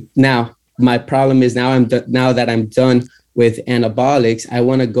 Now, my problem is now that I'm done with anabolics, I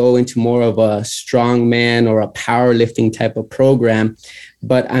want to go into more of a strongman or a powerlifting type of program,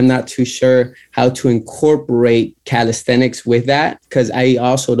 but I'm not too sure how to incorporate calisthenics with that, because I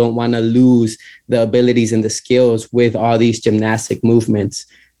also don't want to lose the abilities and the skills with all these gymnastic movements.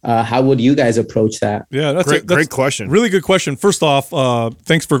 How would you guys approach that? Yeah, that's a great question. Really good question. First off,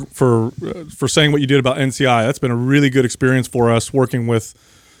 thanks for saying what you did about NCI. That's been a really good experience for us working with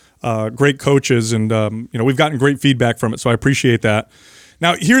great coaches, and we've gotten great feedback from it, so I appreciate that.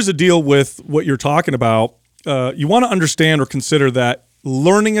 Now, here's the deal with what you're talking about. You want to understand or consider that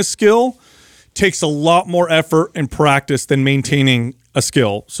learning a skill takes a lot more effort and practice than maintaining a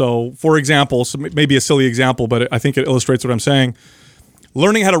skill. So, for example, maybe a silly example, but I think it illustrates what I'm saying.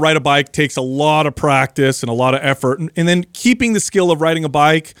 Learning how to ride a bike takes a lot of practice and a lot of effort. And then keeping the skill of riding a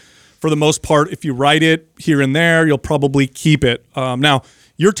bike, for the most part, if you ride it here and there, you'll probably keep it. Now,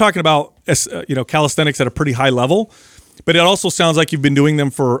 you're talking about calisthenics at a pretty high level, but it also sounds like you've been doing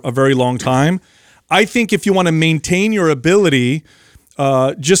them for a very long time. I think if you want to maintain your ability,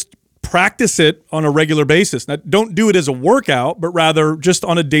 just practice it on a regular basis. Now, don't do it as a workout, but rather just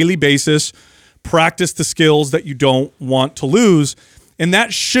on a daily basis, practice the skills that you don't want to lose. And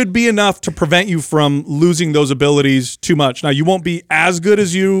that should be enough to prevent you from losing those abilities too much. Now, you won't be as good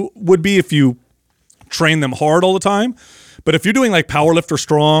as you would be if you train them hard all the time. But if you're doing like powerlift or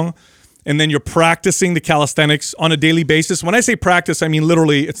strong, and then you're practicing the calisthenics on a daily basis, when I say practice, I mean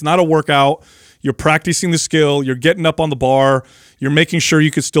literally, it's not a workout. You're practicing the skill. You're getting up on the bar. You're making sure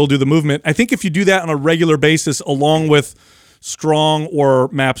you can still do the movement. I think if you do that on a regular basis, along with strong or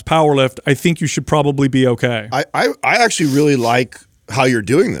MAPS powerlift, I think you should probably be okay. I actually really like how you're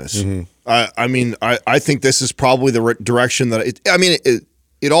doing this. I think this is probably the direction that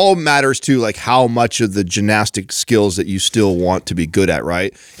it all matters too, like how much of the gymnastic skills that you still want to be good at,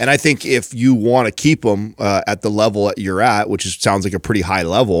 right? And I think if you want to keep them at the level that you're at, which sounds like a pretty high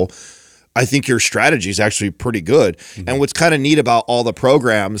level, I think your strategy is actually pretty good. And what's kind of neat about all the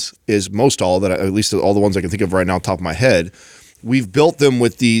programs is at least all the ones I can think of right now off the top of my head, we've built them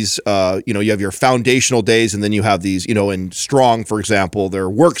with these, you have your foundational days, and then you have these, in Strong, for example, they're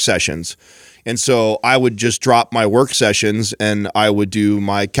work sessions. And so I would just drop my work sessions and I would do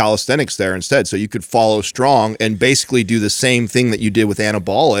my calisthenics there instead. So you could follow Strong and basically do the same thing that you did with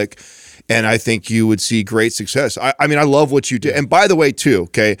anabolic. And I think you would see great success. I love what you do. And by the way, too,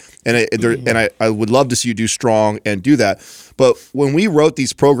 okay, I would love to see you do Strong and do that. But when we wrote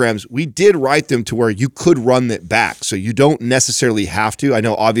these programs, we did write them to where you could run it back. So you don't necessarily have to. I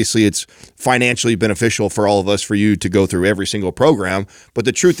know obviously it's financially beneficial for all of us for you to go through every single program. But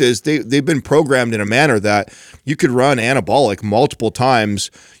the truth is they've been programmed in a manner that you could run anabolic multiple times,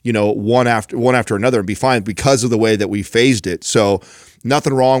 one after another and be fine because of the way that we phased it. So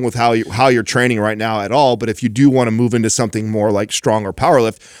nothing wrong with how you're training right now at all. But if you do want to move into something more like Strong or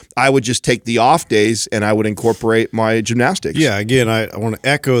powerlift, I would just take the off days and I would incorporate my gymnastics. Yeah, again, I want to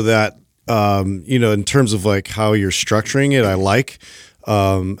echo that, in terms of like how you're structuring it, I like.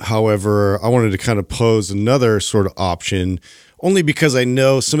 However, I wanted to kind of pose another sort of option only because I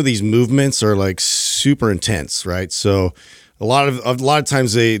know some of these movements are like super intense, right? So a lot of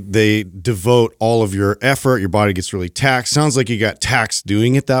times they devote all of your effort. Your body gets really taxed. Sounds like you got taxed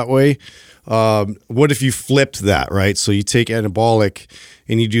doing it that way. What if you flipped that, right? So you take anabolic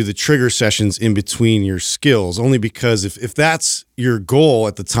and you do the trigger sessions in between your skills, only because if that's your goal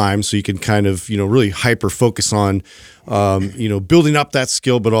at the time, so you can kind of, really hyper focus on, building up that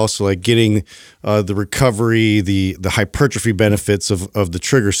skill, but also like getting the recovery, the hypertrophy benefits of the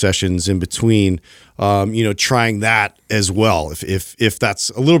trigger sessions in between, trying that as well. If that's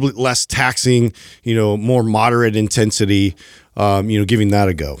a little bit less taxing, more moderate intensity, giving that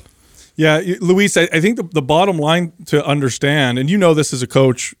a go. Yeah, Luis, I think the bottom line to understand, and this as a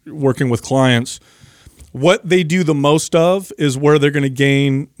coach working with clients, what they do the most of is where they're going to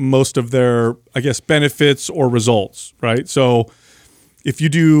gain most of their, benefits or results, right? So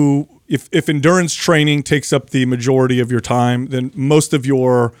if endurance training takes up the majority of your time, then most of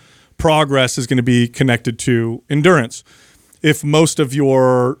your progress is going to be connected to endurance. If most of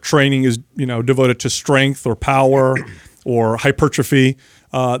your training is, devoted to strength or power or hypertrophy,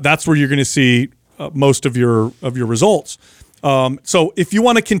 that's where you're going to see most of your results. So if you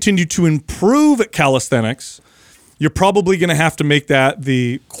want to continue to improve at calisthenics, you're probably going to have to make that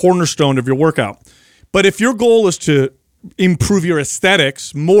the cornerstone of your workout. But if your goal is to improve your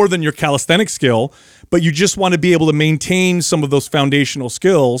aesthetics more than your calisthenic skill, but you just want to be able to maintain some of those foundational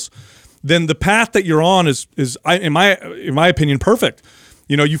skills, then the path that you're on is in my opinion, perfect.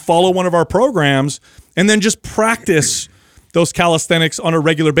 You follow one of our programs and then just practice those calisthenics on a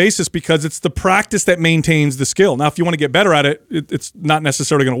regular basis, because it's the practice that maintains the skill. Now, if you want to get better at it, it's not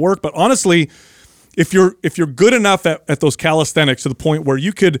necessarily going to work. But honestly, if you're good enough at those calisthenics to the point where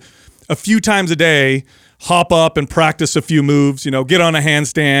you could a few times a day hop up and practice a few moves, get on a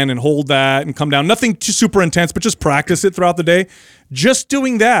handstand and hold that and come down, nothing too super intense, but just practice it throughout the day. Just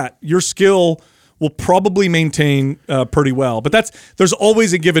doing that, your skill will probably maintain pretty well. But there's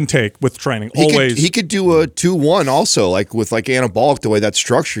always a give and take with training. He could do a 2-1 also, like with like anabolic, the way that's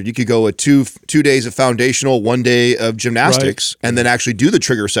structured. You could go a two days of foundational, 1 day of gymnastics, and then actually do the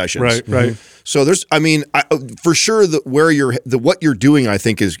trigger sessions. Right. So there's, for sure what you're doing, I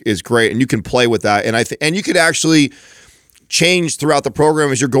think is great, and you can play with that, and you could actually change throughout the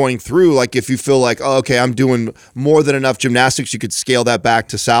program as you're going through. Like if you feel like, oh, okay, I'm doing more than enough gymnastics, you could scale that back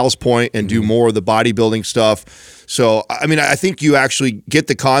to Sal's point and do more of the bodybuilding stuff. So, I think you actually get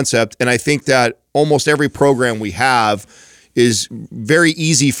the concept, and I think that almost every program we have is very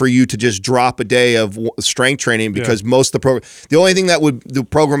easy for you to just drop a day of strength training, because most of the program, the only thing the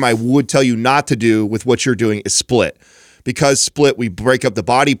program I would tell you not to do with what you're doing is split. Because split, we break up the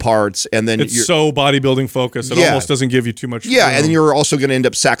body parts, and then it's so bodybuilding focused. It almost doesn't give you too much. Yeah, and then you're also going to end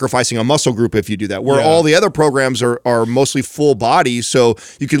up sacrificing a muscle group if you do that. Where all the other programs are mostly full body, so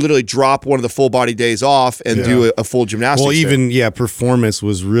you could literally drop one of the full body days off and do a full gymnastics. Well, even performance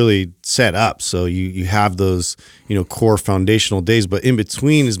was really set up, so you have those core foundational days, but in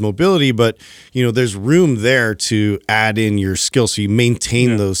between is mobility. But there's room there to add in your skills, so you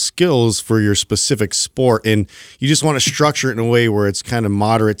maintain those skills for your specific sport, and you just want to structure it in a way where it's kind of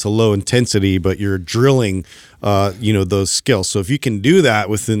moderate to low intensity, but you're drilling those skills. So if you can do that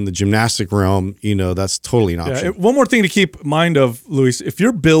within the gymnastic realm, that's totally an option. One more thing to keep mind of, Luis, if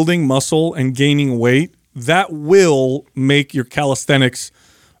you're building muscle and gaining weight, that will make your calisthenics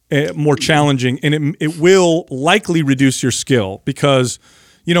more challenging, and it will likely reduce your skill, because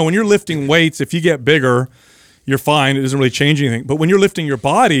when you're lifting weights, if you get bigger, you're fine. It doesn't really change anything. But when you're lifting your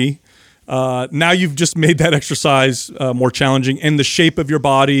body, now you've just made that exercise more challenging, and the shape of your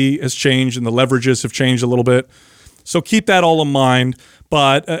body has changed, and the leverages have changed a little bit. So keep that all in mind.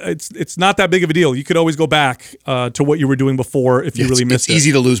 But it's not that big of a deal. You could always go back to what you were doing before if you really missed it. It's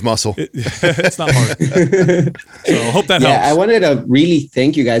easy to lose muscle. It's not hard. So I hope that helps. I wanted to really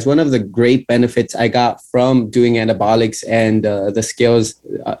thank you guys. One of the great benefits I got from doing anabolics and the scales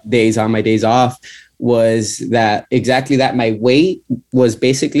days on my days off was that my weight was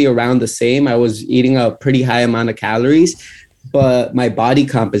basically around the same. I was eating a pretty high amount of calories, but my body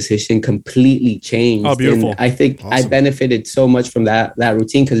composition completely changed. Oh, beautiful. And I think I benefited so much from that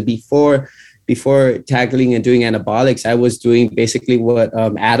routine, because before tackling and doing anabolics, I was doing basically what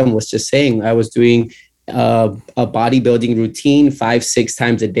Adam was just saying. I was doing a bodybuilding routine 5-6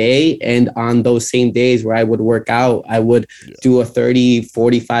 times a day. And on those same days where I would work out, I would do a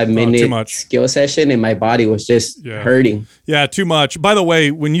 30-45 minute skill session, and my body was just hurting. Yeah, too much. By the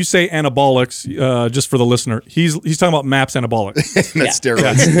way, when you say anabolics, just for the listener, he's talking about MAPS anabolic. That's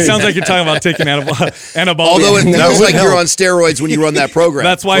steroids. Yeah. Sounds like you're talking about taking anabolic. Although it sounds like you're on steroids when you run that program.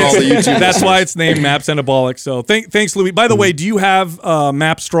 That's why it's named MAPS anabolic. So thanks, Louis. By the way, do you have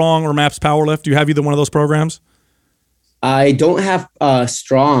MAPS Strong or MAPS Powerlift? Do you have either one of those programs? I don't have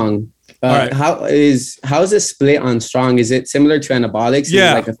Strong. Right. How is it split on Strong? Is it similar to anabolics?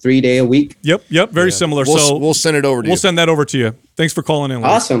 Yeah, like a 3-day a week. Yep, very similar. We'll send it over to you. We'll send that over to you. Thanks for calling in, Louis.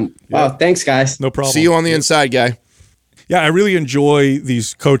 Awesome. Wow, thanks, guys. No problem. See you on the inside, guy. Yeah, I really enjoy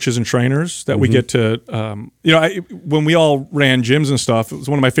these coaches and trainers that we get to. When we all ran gyms and stuff, it was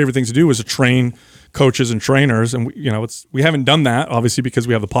one of my favorite things to do was to train coaches and trainers, and we haven't done that obviously because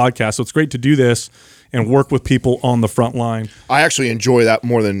we have the podcast. So it's great to do this and work with people on the front line. I actually enjoy that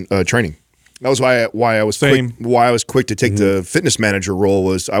more than training. That was why I was quick to take the fitness manager role.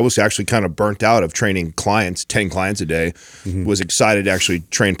 Was I was actually kind of burnt out of training clients, 10 clients a day. Was excited to actually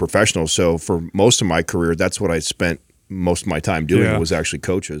train professionals. So for most of my career, that's what I spent most of my time doing was actually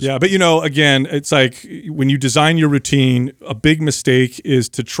coaches. Yeah, but again, it's like when you design your routine, a big mistake is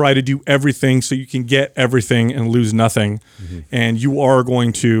to try to do everything so you can get everything and lose nothing. And you are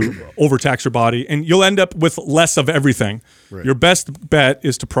going to overtax your body, and you'll end up with less of everything. Right. Your best bet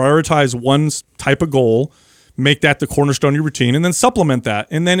is to prioritize one type of goal, make that the cornerstone of your routine, and then supplement that.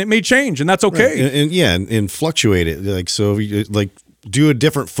 And then it may change, and that's okay. Right. And fluctuate it. Do a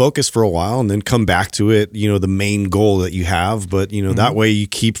different focus for a while and then come back to it, the main goal that you have. But, that way you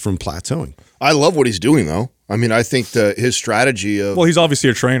keep from plateauing. I love what he's doing, though. I mean, I think his strategy of... Well, he's obviously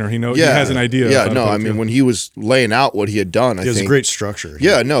a trainer. He has an idea. Yeah, no, I mean, when he was laying out what he had done, I think... He has a great structure.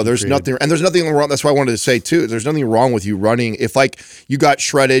 Yeah, no, there's nothing... And there's nothing wrong... That's why I wanted to say, too, there's nothing wrong with you running. If, you got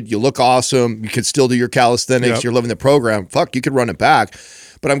shredded, you look awesome, you could still do your calisthenics, you're living the program, you could run it back.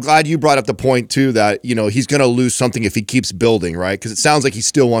 But I'm glad you brought up the point too that, you know, he's going to lose something if he keeps building, right? Because it sounds like he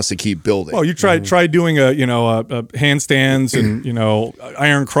still wants to keep building. Well, you try doing a handstands and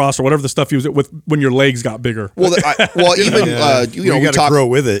iron cross or whatever the stuff you was with when your legs got bigger. Well, even you got to grow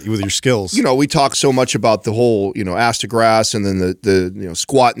with it with your skills. You know, we talk so much about the whole ass to grass and then the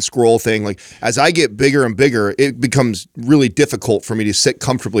squat and scroll thing. Like as I get bigger and bigger, it becomes really difficult for me to sit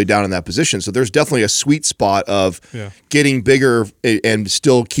comfortably down in that position. So there's definitely a sweet spot of getting bigger and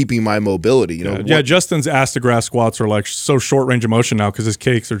still keeping my mobility. Justin's ass to grass squats are like so short range of motion now because his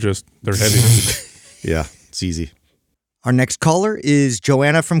cakes are they're heavy. Yeah, it's easy. Our next caller is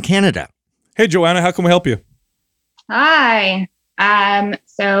Joanna from Canada. Hey, Joanna, how can we help you? Hi.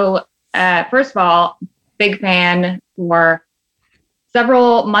 So first of all, big fan for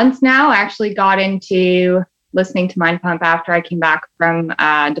several months now. I actually got into listening to Mind Pump after I came back from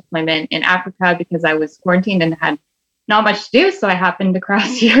deployment in Africa because I was quarantined and had not much to do. So I happened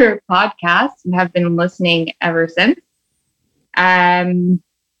across your podcast and have been listening ever since.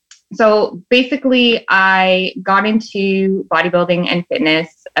 So basically, I got into bodybuilding and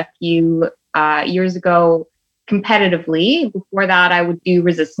fitness a few years ago competitively. Before that, I would do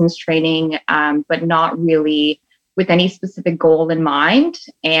resistance training, but not really with any specific goal in mind.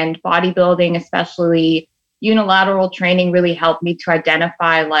 And bodybuilding, especially unilateral training, really helped me to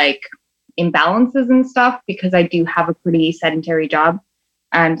identify like imbalances and stuff because I do have a pretty sedentary job.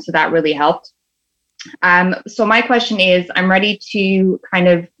 So that really helped. So my question is, I'm ready to kind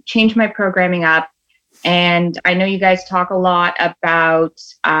of change my programming up. And I know you guys talk a lot about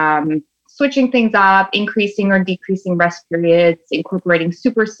switching things up, increasing or decreasing rest periods, incorporating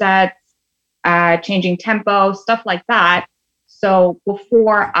supersets, changing tempo, stuff like that. So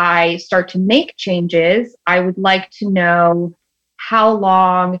before I start to make changes, I would like to know how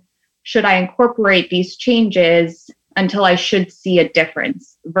long should I incorporate these changes until I should see a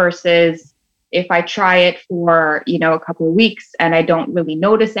difference versus if I try it for, a couple of weeks and I don't really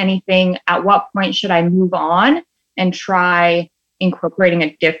notice anything, at what point should I move on and try incorporating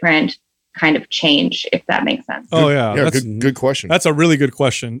a different kind of change, if that makes sense? Oh, yeah. That's good question. That's a really good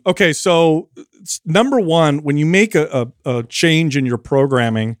question. Okay, so number one, when you make a change in your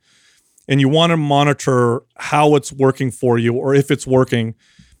programming and you want to monitor how it's working for you or if it's working,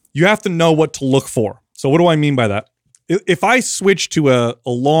 you have to know what to look for. So what do I mean by that? If I switch to a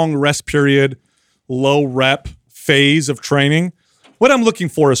long rest period, low rep phase of training, what I'm looking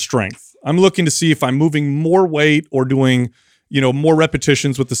for is strength. I'm looking to see if I'm moving more weight or doing, more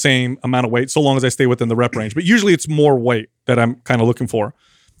repetitions with the same amount of weight, so long as I stay within the rep range. But usually it's more weight that I'm kind of looking for.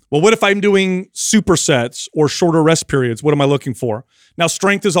 Well, what if I'm doing supersets or shorter rest periods? What am I looking for? Now,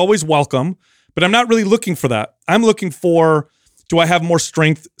 strength is always welcome, but I'm not really looking for that. I'm looking for, do I have more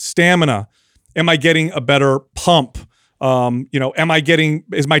strength stamina? Am I getting a better pump?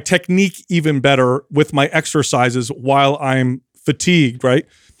 Is my technique even better with my exercises while I'm fatigued, right?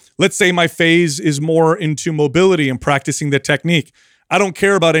 Let's say my phase is more into mobility and practicing the technique. I don't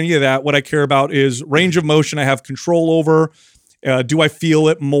care about any of that. What I care about is range of motion I have control over. Do I feel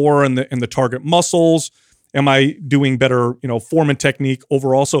it more in the target muscles? Am I doing better, form and technique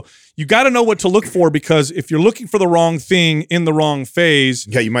overall? So you got to know what to look for, because if you're looking for the wrong thing in the wrong phase,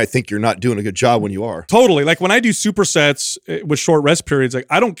 you might think you're not doing a good job when you are. Totally. Like when I do supersets with short rest periods, like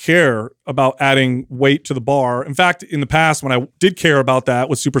I don't care about adding weight to the bar. In fact, in the past, when I did care about that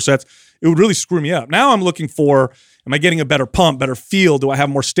with supersets, it would really screw me up. Now I'm looking for, am I getting a better pump, better feel? Do I have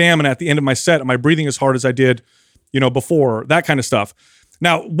more stamina at the end of my set? Am I breathing as hard as I did, before? That kind of stuff.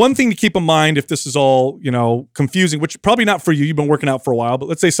 Now, one thing to keep in mind, if this is all, confusing, which probably not for you, you've been working out for a while, but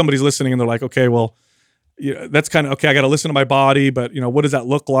let's say somebody's listening and they're like, okay, well, that's kind of, okay, I got to listen to my body, but, what does that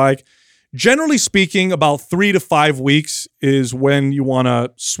look like? Generally speaking, about 3 to 5 weeks is when you want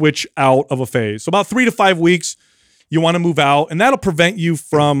to switch out of a phase. So about 3 to 5 weeks, you want to move out, and that'll prevent you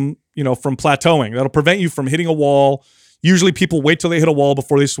from plateauing. That'll prevent you from hitting a wall. Usually people wait till they hit a wall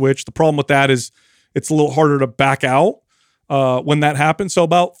before they switch. The problem with that is it's a little harder to back out when that happens. So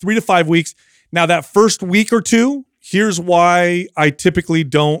about 3 to 5 weeks. Now that first week or two, here's why I typically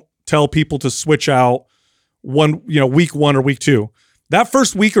don't tell people to switch out week 1 or week 2. That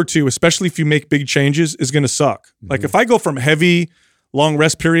first week or two, especially if you make big changes, is going to suck. Mm-hmm. Like if I go from heavy, long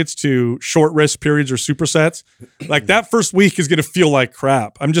rest periods to short rest periods or supersets, like that first week is going to feel like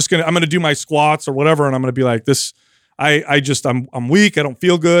crap. I'm going to do my squats or whatever, and I'm going to be like this. I'm weak. I don't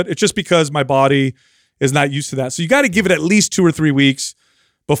feel good. It's just because my body is not used to that. So you got to give it at least 2 or 3 weeks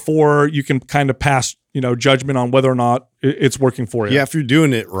before you can kind of pass, judgment on whether or not it's working for you. Yeah, if you're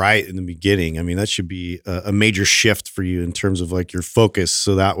doing it right in the beginning, I mean, that should be a major shift for you in terms of like your focus.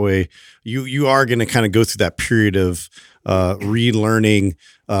 So that way you are going to kind of go through that period of relearning,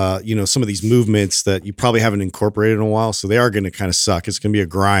 some of these movements that you probably haven't incorporated in a while. So they are going to kind of suck. It's going to be a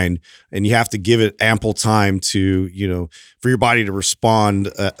grind, and you have to give it ample time to, for your body to respond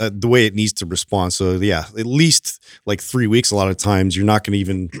the way it needs to respond. So yeah, at least like 3 weeks. A lot of times you're not going to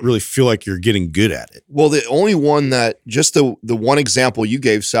even really feel like you're getting good at it. Well, the only one that just the one example you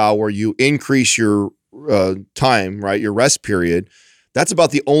gave, Sal, where you increase your time, right, your rest period, that's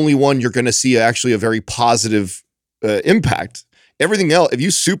about the only one you're going to see actually a very positive impact. Everything else, if you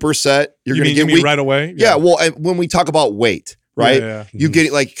superset, you're going to get weak right away. Yeah. Well, when we talk about weight, right? Yeah. You get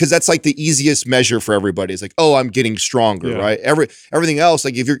it because that's like the easiest measure for everybody. It's like, oh, I'm getting stronger, right? Everything else,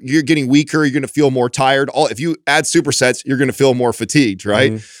 like if you're getting weaker, you're going to feel more tired. If you add supersets, you're going to feel more fatigued,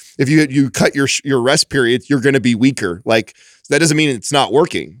 right? If you cut your rest period, you're going to be weaker. Like that doesn't mean it's not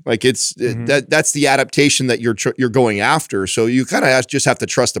working. Like that's the adaptation that you're going after. So you kind of just have to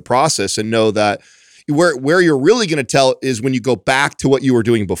trust the process and know that where you're really going to tell is when you go back to what you were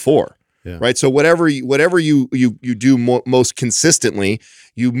doing before. Yeah. Right. So whatever you do most consistently,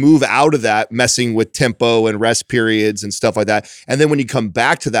 you move out of that messing with tempo and rest periods and stuff like that. And then when you come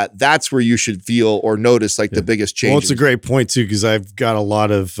back to that, that's where you should feel or notice the biggest change. Well, it's a great point too, because I've got a lot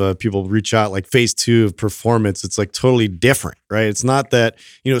of people reach out like phase 2 of performance. It's like totally different, right? It's not that,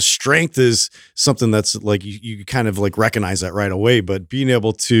 strength is something that's like you kind of like recognize that right away, but being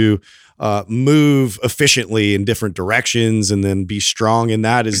able to move efficiently in different directions and then be strong in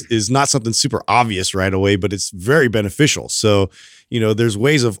that is not something super obvious right away, but it's very beneficial. So, there's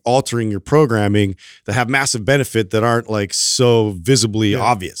ways of altering your programming that have massive benefit that aren't like so visibly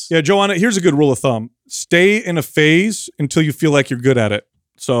obvious. Yeah, Joanna, here's a good rule of thumb. Stay in a phase until you feel like you're good at it.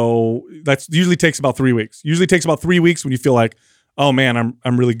 So that's usually takes about 3 weeks. Usually takes about 3 weeks when you feel like, oh man,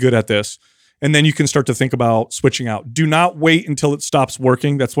 I'm really good at this. And then you can start to think about switching out. Do not wait until it stops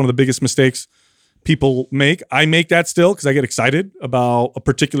working. That's one of the biggest mistakes people make. I make that still because I get excited about a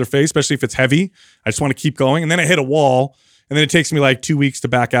particular phase, especially if it's heavy. I just want to keep going. And then I hit a wall, and then it takes me like 2 weeks to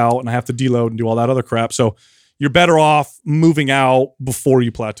back out, and I have to deload and do all that other crap. So you're better off moving out before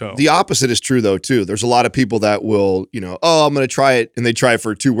you plateau. The opposite is true though too. There's a lot of people that will, I'm going to try it, and they try it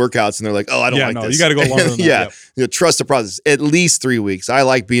for 2 workouts, and they're like, oh, I don't like this. You got to go longer than that. Trust the process. At least 3 weeks. I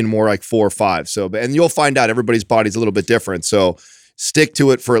like being more like 4 or 5. So, and you'll find out everybody's body's a little bit different. So stick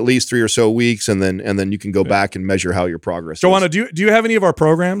to it for at least 3 or so weeks, and then you can go back and measure how your progress is. Joanna, do you have any of our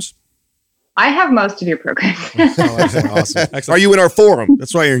programs? I have most of your programs. Awesome. Are you in our forum?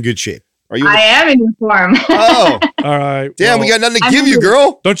 That's why you're in good shape. I am in your forum. Oh, all right. Damn, we got nothing to give you,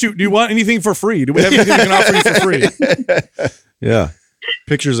 girl. Do you want anything for free? Do we have anything we can offer you for free? Yeah.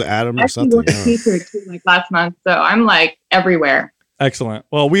 Pictures of Adam or something. I too, like last month, so I'm like everywhere. Excellent.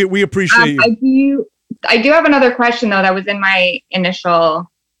 Well, we appreciate you. I do have another question though that was in my initial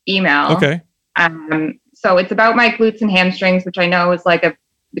email. Okay. So it's about my glutes and hamstrings, which I know is like a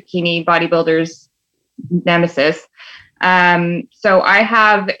bikini bodybuilder's nemesis. So I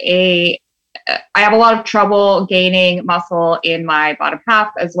have a lot of trouble gaining muscle in my bottom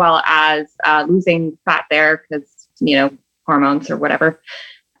half, as well as losing fat there because, hormones or whatever.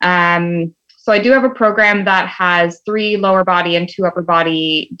 So I do have a program that has 3 lower body and 2 upper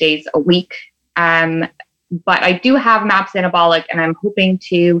body days a week. But I do have MAPS Anabolic, and I'm hoping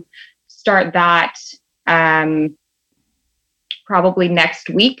to start that probably next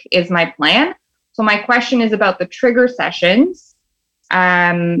week is my plan. So my question is about the trigger sessions.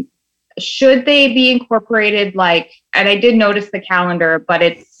 Should they be incorporated and I did notice the calendar,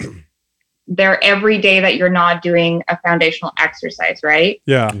 but they're every day that you're not doing a foundational exercise, right?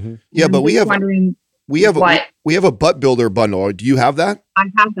 Yeah. Mm-hmm. Yeah, but we have a butt builder bundle. Do you have that?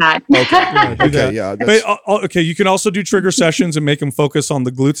 I have that. Okay. Yeah. Okay. You can also do trigger sessions and make them focus on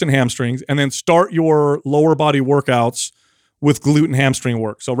the glutes and hamstrings, and then start your lower body workouts with glute and hamstring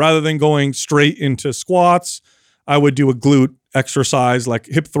work. So rather than going straight into squats, I would do a glute exercise like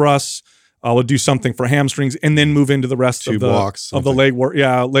hip thrusts. I would do something for hamstrings, and then move into the rest of the leg work.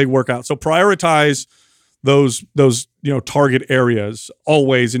 Yeah, leg workout. So prioritize those target areas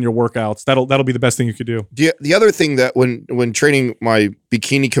always in your workouts. That'll be the best thing you could do. The other thing that when training my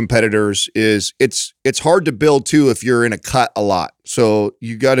bikini competitors is it's hard to build too if you're in a cut a lot. So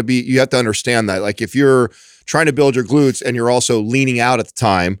you have to understand that if you're trying to build your glutes and you're also leaning out at the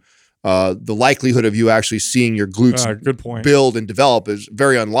time, the likelihood of you actually seeing your glutes build and develop is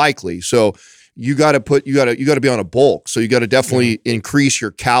very unlikely. So you got to be on a bulk. So you got to definitely increase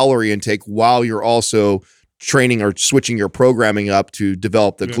your calorie intake while you're also training or switching your programming up to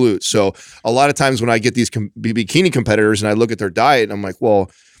develop the glutes. So a lot of times when I get these bikini competitors and I look at their diet, and I'm like,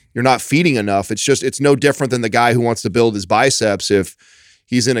 well, you're not feeding enough. It's no different than the guy who wants to build his biceps. If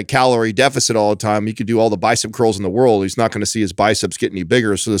he's in a calorie deficit all the time. He could do all the bicep curls in the world. He's not going to see his biceps get any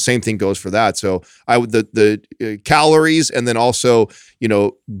bigger. So the same thing goes for that. So I would the calories, and then also, you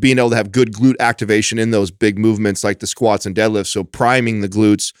know, being able to have good glute activation in those big movements like the squats and deadlifts. So priming the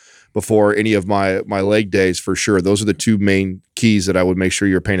glutes before any of my leg days, for sure. Those are the two main keys that I would make sure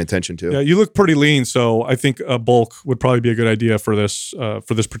you're paying attention to. Yeah, you look pretty lean, so I think a bulk would probably be a good idea for this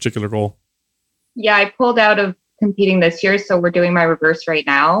particular goal. Yeah, I pulled out of competing this year, so we're doing my reverse right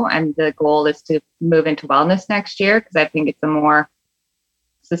now, and the goal is to move into wellness next year because I think it's a more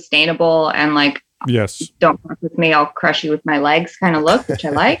sustainable and like, yes, don't fuck with me, I'll crush you with my legs kind of look, which I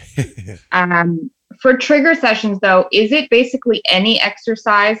like. For trigger sessions, though, is it basically any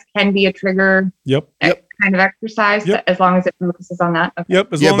exercise can be a trigger? Yep. Kind of exercise, as long as it focuses on that. Okay.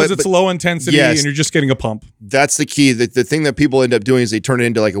 Yep, as long as it's low intensity and you're just getting a pump. That's the key. The thing that people end up doing is they turn it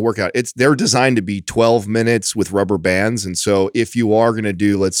into like a workout. They're designed to be 12 minutes with rubber bands. And so if you are going to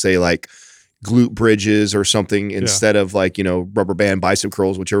do, let's say, like glute bridges or something instead of like, you know, rubber band bicep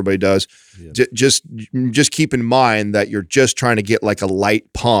curls, which everybody does, just keep in mind that you're just trying to get like a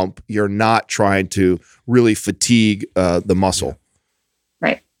light pump. You're not trying to really fatigue the muscle.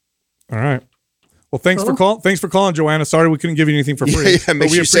 Right. All right. Well, thanks for calling, Joanna. Sorry we couldn't give you anything for free. Make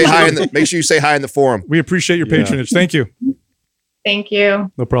sure you say hi in the forum. We appreciate your patronage. Thank you. Thank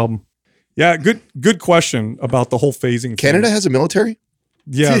you. No problem. Yeah, good question about the whole phasing. Canada has a military?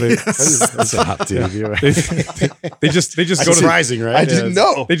 Yeah, that's a hot dude. They just go to surprising, right? I didn't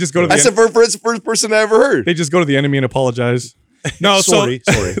know. They just go to that's the first person I ever heard. They just go to the enemy and apologize. No, sorry.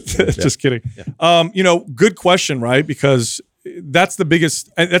 Just kidding. You know, good question, right? Because that's the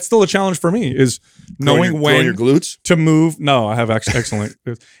biggest. That's still a challenge for me is knowing when your glutes to move. No, I have excellent.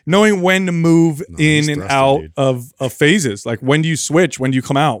 Knowing when to move in and out of phases. Like when do you switch? When do you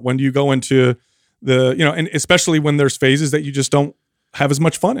come out? When do you go into the, you know, and especially when there's phases that you just don't have as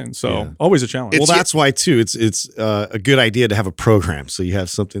much fun in. So always a challenge. Well, that's why too. It's a good idea to have a program. So you have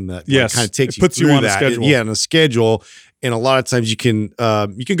something that kind of takes puts you on a schedule. On a schedule. And a lot of times you can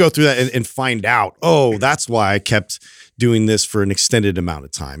go through that and find out, oh, that's why I kept doing this for an extended amount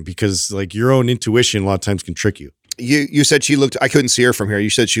of time, because like your own intuition a lot of times can trick you. You said she looked, I couldn't see her from here. You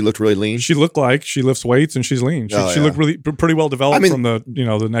said she looked really lean. She looked like she lifts weights and she's lean. She looked really pretty well developed from the, you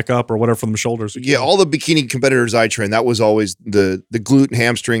know, the neck up or whatever from the shoulders. Yeah. All the bikini competitors I trained, that was always the glute and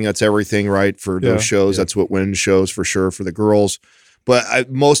hamstring. That's everything, right? For those shows. That's what wins shows for sure for the girls.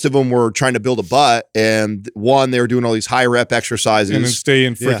 But most of them were trying to build a butt, and they were doing all these high rep exercises and then stay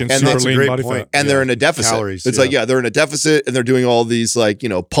in freaking super lean body fat. And they're in a deficit. Calories, it's like, they're in a deficit and they're doing all these like, you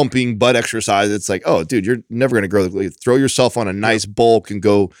know, pumping butt exercises. It's like, oh, dude, you're never going to grow. Throw yourself on a nice bulk and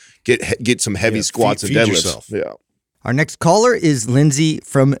go get some heavy squats and deadlifts. Yourself. Yeah. Our next caller is Lindsay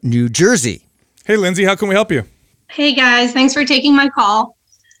from New Jersey. Hey, Lindsay, how can we help you? Hey, guys. Thanks for taking my call.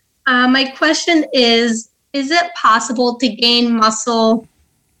 My question is it possible to gain muscle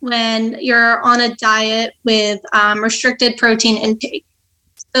when you're on a diet with restricted protein intake?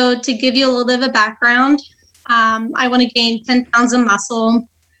 So to give you a little bit of a background, I want to gain 10 pounds of muscle.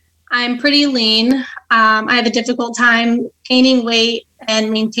 I'm pretty lean. I have a difficult time gaining weight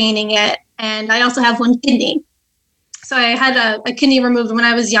and maintaining it. And I also have one kidney. So I had a kidney removed when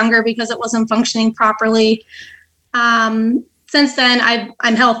I was younger because it wasn't functioning properly. Since then,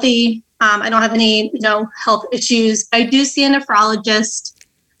 I'm healthy. I don't have any, health issues. I do see a nephrologist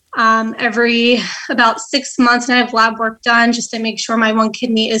every about 6 months, and I have lab work done just to make sure my one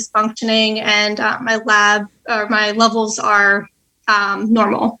kidney is functioning and my levels are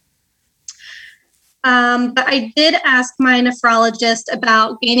normal. But I did ask my nephrologist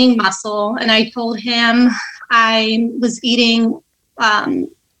about gaining muscle, and I told him I was eating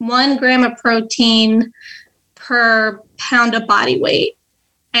 1 gram of protein per pound of body weight.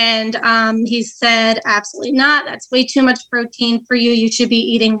 And he said, absolutely not. That's way too much protein for you. You should be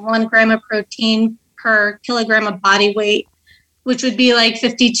eating 1 gram of protein per kilogram of body weight, which would be like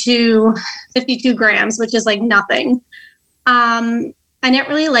 52 grams, which is like nothing. I didn't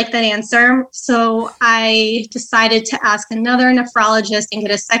really like that answer. So I decided to ask another nephrologist and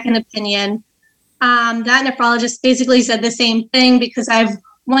get a second opinion. That nephrologist basically said the same thing because I have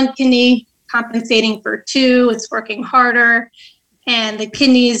 1 kidney compensating for 2. It's working harder. And the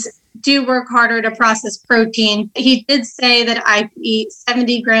kidneys do work harder to process protein. He did say that I eat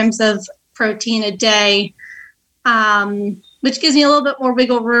 70 grams of protein a day, which gives me a little bit more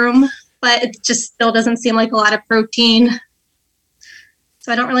wiggle room, but it just still doesn't seem like a lot of protein.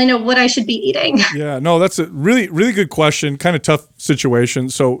 So I don't really know what I should be eating. Yeah, no, that's a really, really good question. Kind of tough situation.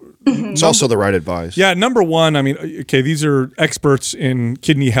 So it's also the right advice. Yeah, number one, I mean, okay, these are experts in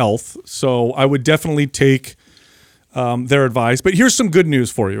kidney health. So I would definitely take their advice. But here's some good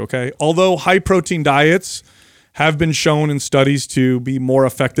news for you, okay? Although high protein diets have been shown in studies to be more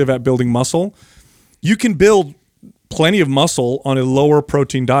effective at building muscle, you can build plenty of muscle on a lower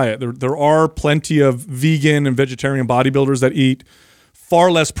protein diet. There are plenty of vegan and vegetarian bodybuilders that eat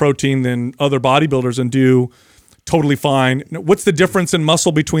far less protein than other bodybuilders and do totally fine. What's the difference in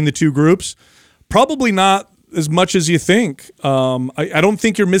muscle between the two groups? Probably not as much as you think. I don't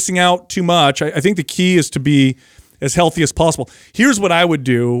think you're missing out too much. I think the key is to be as healthy as possible. Here's what I would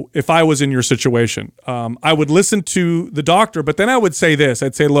do if I was in your situation. I would listen to the doctor, but then I would say this.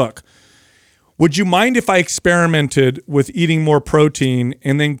 I'd say, look, would you mind if I experimented with eating more protein,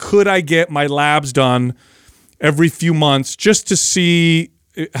 and then could I get my labs done every few months just to see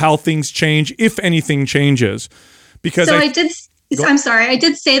how things change, if anything changes? Because I'm sorry, I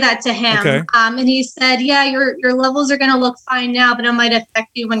did say that to him. Okay. And he said, yeah, your levels are going to look fine now, but it might affect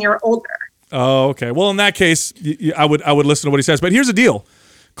you when you're older. Oh, okay. Well, in that case, I would listen to what he says. But here's the deal.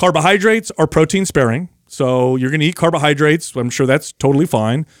 Carbohydrates are protein sparing. So you're going to eat carbohydrates. I'm sure that's totally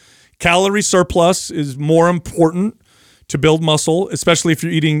fine. Calorie surplus is more important to build muscle, especially if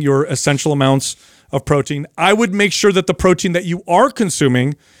you're eating your essential amounts of protein. I would make sure that the protein that you are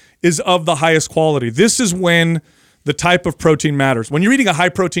consuming is of the highest quality. This is when the type of protein matters. When you're eating a high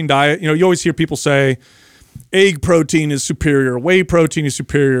protein diet, you always hear people say, egg protein is superior, whey protein is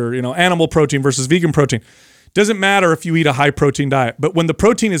superior, animal protein versus vegan protein. Doesn't matter if you eat a high protein diet, but when the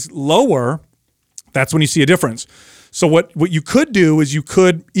protein is lower, that's when you see a difference. So what you could do is you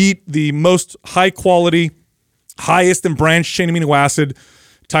could eat the most high quality, highest in branched chain amino acid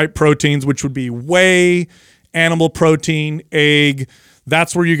type proteins, which would be whey, animal protein, egg.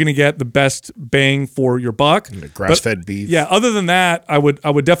 That's where you're going to get the best bang for your buck. Grass-fed beef. Yeah. Other than that, I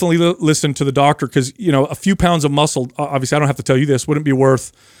would definitely listen to the doctor, because a few pounds of muscle. Obviously, I don't have to tell you this. Wouldn't be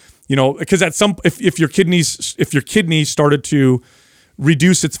worth, because if your kidneys started to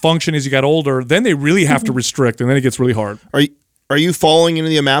reduce its function as you got older, then they really have to restrict, and then it gets really hard. Are you following any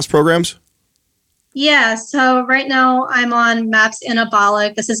of the MAPS programs? Yeah. So right now I'm on MAPS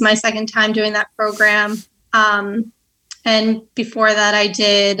Anabolic. This is my second time doing that program. And before that, I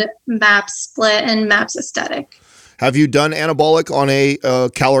did MAPS Split and MAPS Aesthetic. Have you done anabolic on a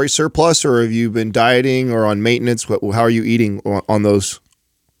calorie surplus, or have you been dieting or on maintenance? How are you eating on those?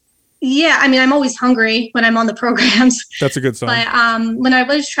 Yeah, I mean, I'm always hungry when I'm on the programs. That's a good sign. But when I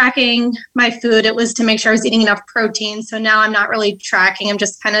was tracking my food, it was to make sure I was eating enough protein. So now I'm not really tracking. I'm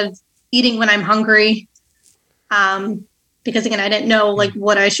just kind of eating when I'm hungry. Because again, I didn't know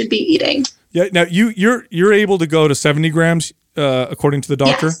what I should be eating. Yeah. Now you're able to go to 70 grams according to the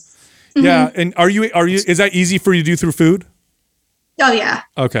doctor. Yes. Mm-hmm. Yeah. And are you? Is that easy for you to do through food? Oh yeah.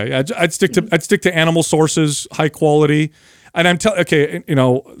 Okay. I'd stick to animal sources, high quality. And I'm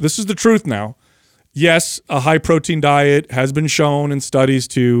this is the truth now. Yes, a high protein diet has been shown in studies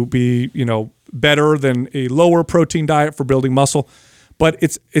to be, better than a lower protein diet for building muscle, but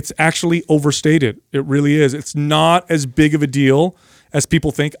it's actually overstated. It really is. It's not as big of a deal as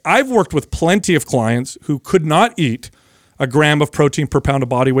people think. I've worked with plenty of clients who could not eat a gram of protein per pound of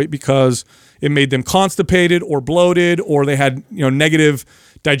body weight because it made them constipated or bloated, or they had, negative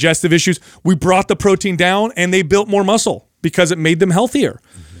digestive issues. We brought the protein down and they built more muscle because it made them healthier.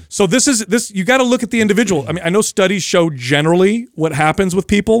 Mm-hmm. So you got to look at the individual. I mean, I know studies show generally what happens with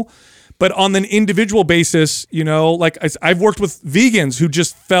people, but on an individual basis, I've worked with vegans who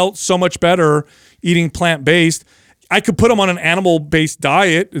just felt so much better eating plant-based. I could put them on an animal-based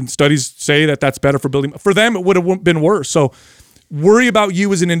diet, and studies say that that's better for building. For them, it would have been worse. So worry about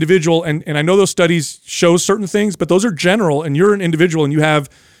you as an individual. And I know those studies show certain things, but those are general, and you're an individual and you have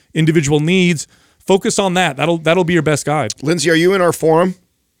individual needs. Focus on that. That'll be your best guide. Lindsay, are you in our forum?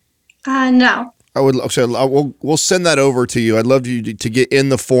 No. We'll send that over to you. I'd love you to get in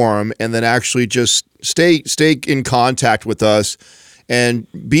the forum and then actually just stay in contact with us and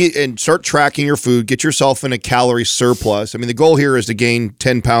start tracking your food. Get yourself in a calorie surplus. I mean, the goal here is to gain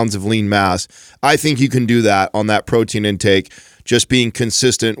 10 pounds of lean mass. I think you can do that on that protein intake, just being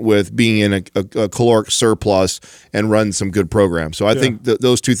consistent with being in a caloric surplus and run some good programs. So I think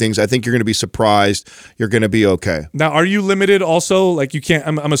those two things, I think you're going to be surprised. You're going to be okay. Now, are you limited also? Like you can't,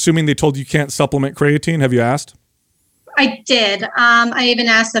 I'm assuming they told you can't supplement creatine. Have you asked? I did. I even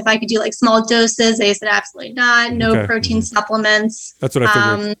asked if I could do small doses. They said absolutely not. No protein supplements. That's what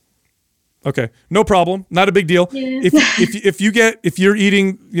I figured. Okay, no problem. Not a big deal. Yeah. If you're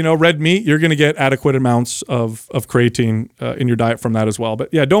eating red meat, you're going to get adequate amounts of creatine in your diet from that as well. But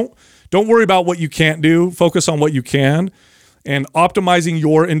yeah, don't worry about what you can't do. Focus on what you can, and optimizing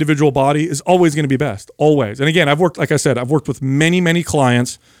your individual body is always going to be best. Always. And again, I've worked with many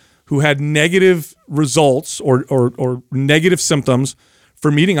clients who had negative results or negative symptoms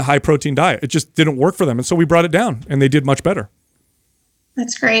from eating a high protein diet. It just didn't work for them. And so we brought it down and they did much better.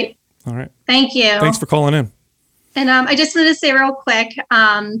 That's great. All right. Thank you. Thanks for calling in. And I just wanted to say real quick,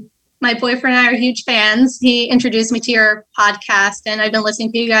 my boyfriend and I are huge fans. He introduced me to your podcast, and I've been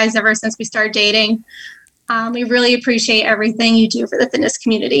listening to you guys ever since we started dating. We really appreciate everything you do for the fitness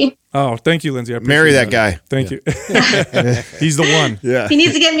community. Oh, thank you, Lindsay. I appreciate Marry that guy. Thank you. He's the one. Yeah. He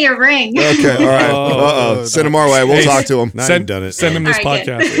needs to get me a ring. Okay. All right. Uh-oh. Send him our way. We'll talk to him. Now you've done it. Send him this All right,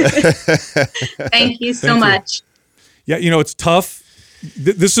 podcast. Thank you so Thank you. much. Yeah, it's tough.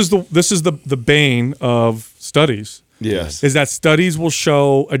 This is the bane of studies. Yes. Is that studies will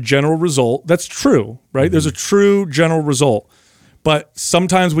show a general result. That's true, right? Mm-hmm. There's a true general result. But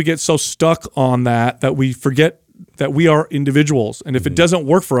sometimes we get so stuck on that we forget that we are individuals. And if it doesn't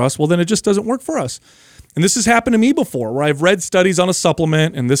work for us, well, then it just doesn't work for us. And this has happened to me before, where I've read studies on a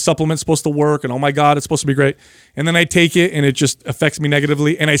supplement and this supplement's supposed to work and oh my God, it's supposed to be great. And then I take it and it just affects me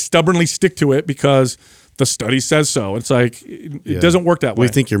negatively and I stubbornly stick to it because the study says so. It's like, it doesn't work that way. We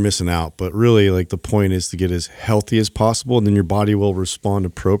think you're missing out, but really like the point is to get as healthy as possible and then your body will respond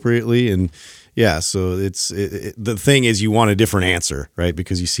appropriately. And yeah, so the thing is you want a different answer, right?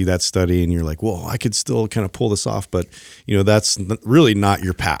 Because you see that study and you're like, well, I could still kind of pull this off, but that's really not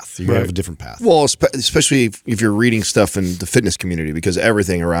your path. You have a different path. Well, especially if you're reading stuff in the fitness community, because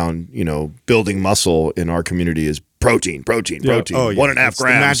everything around, building muscle in our community is protein. Oh, yeah. 1.5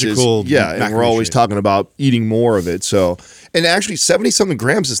 grams magical and we're always talking about eating more of it. So, and actually 70-something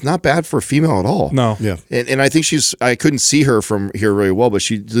grams is not bad for a female at all. No. Yeah. And I think I couldn't see her from here really well, but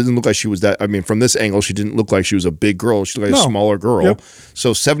she didn't look like she was that. I mean, from this angle, she didn't look like she was a big girl. She looked like a smaller girl. Yep.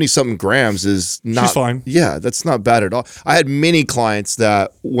 So 70-something grams is not. She's fine. Yeah, that's not bad at all. I had many clients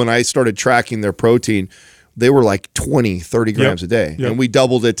that when I started tracking their protein, they were like 20, 30 grams a day. Yep. And we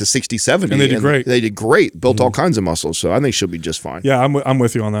doubled it to 60, 70. And they did great. They did great. Built all kinds of muscle. So I think she'll be just fine. Yeah, I'm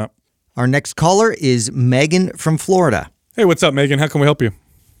with you on that. Our next caller is Megan from Florida. Hey, what's up, Megan? How can we help you?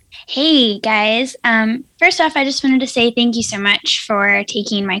 Hey, guys. First off, I just wanted to say thank you so much for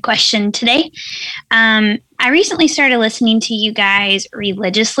taking my question today. I recently started listening to you guys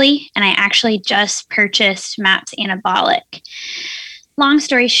religiously, and I actually just purchased MAPS Anabolic. Long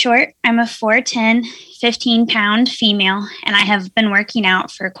story short, I'm a 4'10", 15-pound female, and I have been working out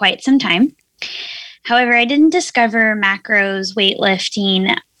for quite some time. However, I didn't discover macros,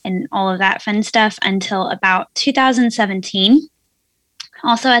 weightlifting, and all of that fun stuff until about 2017.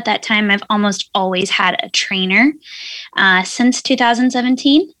 Also, at that time, I've almost always had a trainer since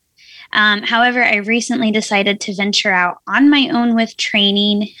 2017. However, I recently decided to venture out on my own with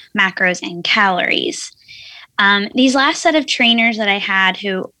training, macros, and calories. These last set of trainers that I had,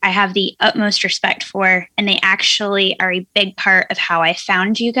 who I have the utmost respect for, and they actually are a big part of how I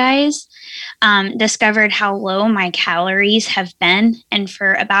found you guys, discovered how low my calories have been. And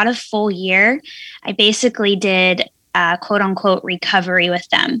for about a full year, I basically did quote unquote recovery with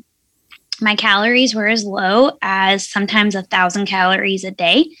them. My calories were as low as sometimes 1,000 calories a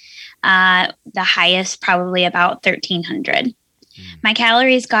day. The highest probably about 1,300. My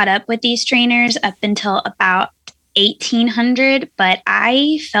calories got up with these trainers up until about 1,800, but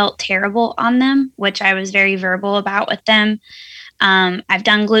I felt terrible on them, which I was very verbal about with them. I've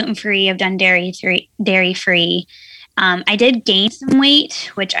done gluten-free, I've done dairy-free. I did gain some weight,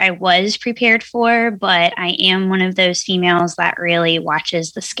 which I was prepared for, but I am one of those females that really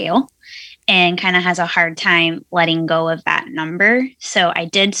watches the scale and kind of has a hard time letting go of that number. So I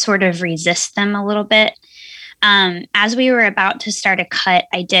did sort of resist them a little bit. As we were about to start a cut,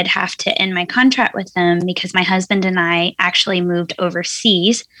 I did have to end my contract with them because my husband and I actually moved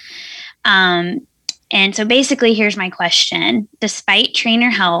overseas. And so basically, here's my question. Despite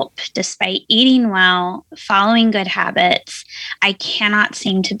trainer help, despite eating well, following good habits, I cannot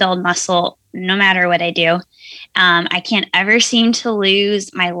seem to build muscle no matter what I do. I can't ever seem to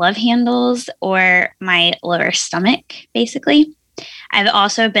lose my love handles or my lower stomach, basically. I've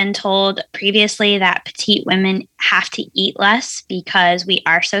also been told previously that petite women have to eat less because we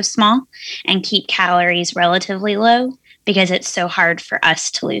are so small and keep calories relatively low because it's so hard for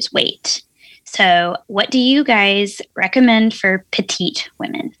us to lose weight. So what do you guys recommend for petite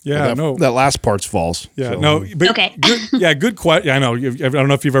women? Yeah, that last part's false. Yeah, Okay. Good question. Yeah, I know. I don't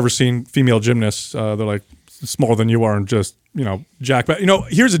know if you've ever seen female gymnasts. They're like smaller than you are and just, jack back.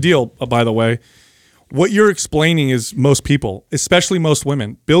 Here's the deal, by the way. What you're explaining is most people, especially most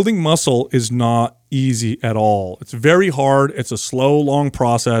women, building muscle is not easy at all. It's very hard. It's a slow, long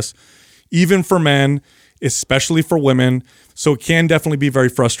process, even for men, especially for women. So it can definitely be very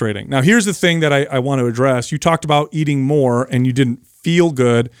frustrating. Now, here's the thing that I want to address. You talked about eating more and you didn't feel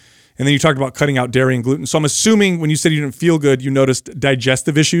good. And then you talked about cutting out dairy and gluten. So I'm assuming when you said you didn't feel good, you noticed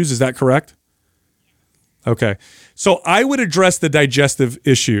digestive issues. Is that correct? Okay. So I would address the digestive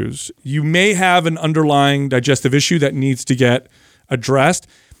issues. You may have an underlying digestive issue that needs to get addressed.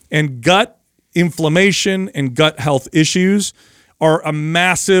 And gut inflammation and gut health issues are a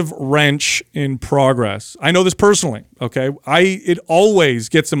massive wrench in progress. I know this personally, okay? It always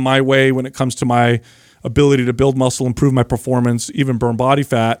gets in my way when it comes to my ability to build muscle, improve my performance, even burn body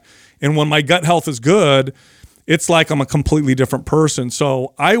fat. And when my gut health is good, it's like I'm a completely different person.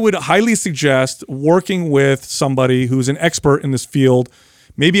 So I would highly suggest working with somebody who's an expert in this field,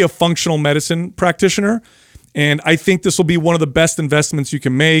 maybe a functional medicine practitioner. And I think this will be one of the best investments you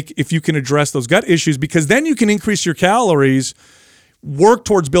can make if you can address those gut issues, because then you can increase your calories, work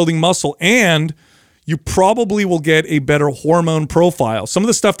towards building muscle, and you probably will get a better hormone profile. Some of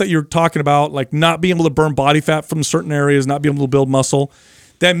the stuff that you're talking about, like not being able to burn body fat from certain areas, not being able to build muscle,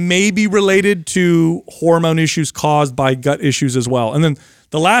 that may be related to hormone issues caused by gut issues as well. And then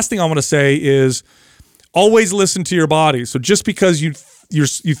the last thing I want to say is always listen to your body. So just because you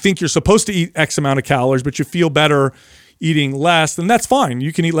think you're supposed to eat X amount of calories, but you feel better eating less, then that's fine.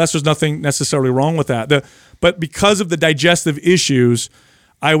 You can eat less. There's nothing necessarily wrong with that. But because of the digestive issues,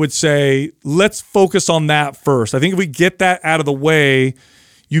 I would say let's focus on that first. I think if we get that out of the way,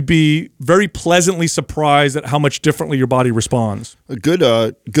 you'd be very pleasantly surprised at how much differently your body responds. A good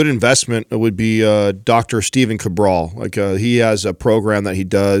investment would be Dr. Stephen Cabral. He has a program that he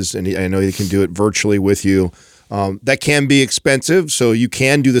does, and I know he can do it virtually with you. That can be expensive, so you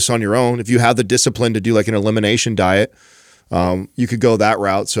can do this on your own. If you have the discipline to do like an elimination diet, you could go that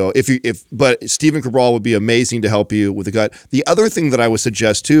route. So but Stephen Cabral would be amazing to help you with the gut. The other thing that I would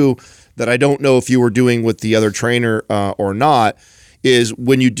suggest too, that I don't know if you were doing with the other trainer or not, is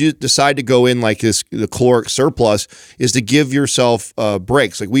when you decide to go in like this, the caloric surplus, is to give yourself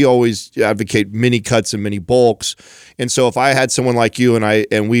breaks. Like we always advocate mini cuts and mini bulks. And so if I had someone like you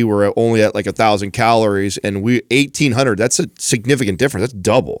and we were only at like 1,000 calories and 1,800, that's a significant difference. That's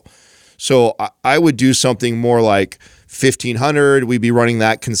double. So I would do something more like 1,500. We'd be running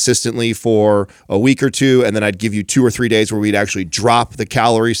that consistently for a week or two, and then I'd give you 2 or 3 days where we'd actually drop the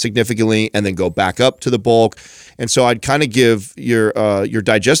calories significantly and then go back up to the bulk. And so I'd kind of give your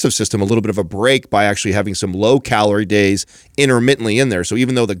digestive system a little bit of a break by actually having some low calorie days intermittently in there. So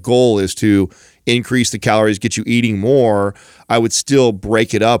even though the goal is to increase the calories, get you eating more, I would still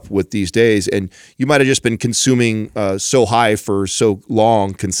break it up with these days. And you might have just been consuming so high for so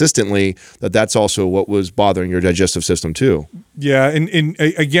long consistently that's also what was bothering your digestive system too. Yeah. And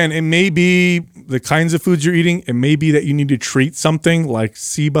again, it may be the kinds of foods you're eating. It may be that you need to treat something like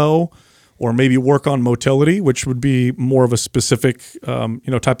SIBO, or maybe work on motility, which would be more of a specific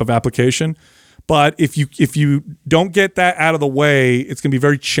type of application. But if you don't get that out of the way, it's going to be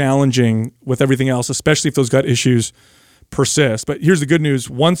very challenging with everything else, especially if those gut issues persist. But here's the good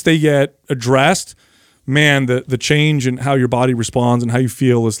news. Once they get addressed, man, the change in how your body responds and how you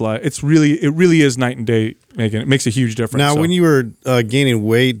feel is like, it really is night and day, Megan. It makes a huge difference. Now, when you were gaining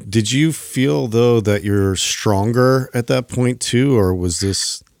weight, did you feel though that you're stronger at that point too? Or was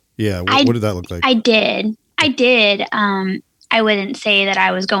this, what did that look like? I did. I wouldn't say that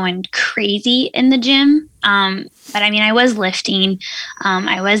I was going crazy in the gym. But I mean, I was lifting,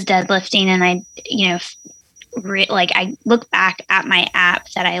 I was deadlifting, and I look back at my app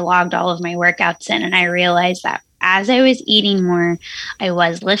that I logged all of my workouts in, and I realized that as I was eating more, I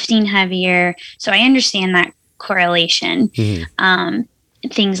was lifting heavier. So I understand that correlation,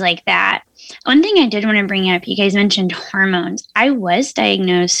 things like that. One thing I did want to bring up, you guys mentioned hormones. I was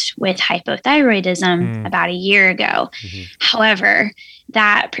diagnosed with hypothyroidism about a year ago. However,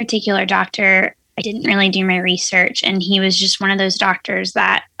 that particular doctor, I didn't really do my research, and he was just one of those doctors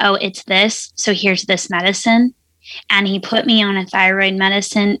that, it's this, so here's this medicine. And he put me on a thyroid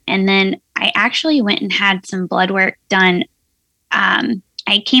medicine, and then I actually went and had some blood work done.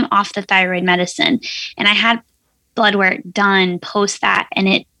 I came off the thyroid medicine, and I had blood work done post that,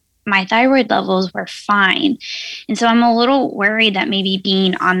 and my thyroid levels were fine. And so I'm a little worried that maybe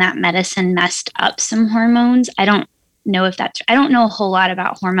being on that medicine messed up some hormones. I don't know a whole lot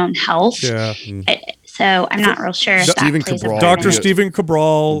about hormone health. Yeah. So I'm not real sure if that plays a part. Dr. Stephen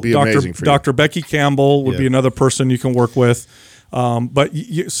Cabral, Dr. Becky Campbell would be another person you can work with.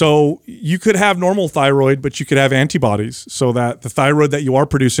 So you could have normal thyroid, but you could have antibodies so that the thyroid that you are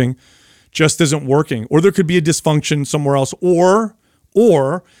producing just isn't working. Or there could be a dysfunction somewhere else, or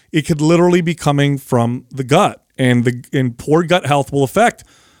it could literally be coming from the gut, and poor gut health will affect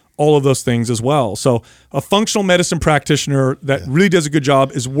all of those things as well. So a functional medicine practitioner that really does a good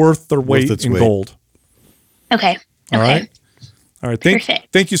job is worth their weight in gold. Okay. All right. All right.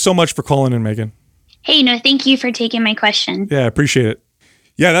 Perfect. Thank you so much for calling in, Megan. Hey, no, thank you for taking my question. Yeah, I appreciate it.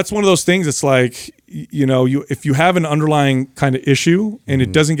 Yeah, that's one of those things. It's like, if you have an underlying kind of issue and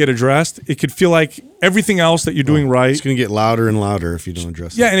it doesn't get addressed, it could feel like everything else that you're doing right. It's going to get louder and louder if you don't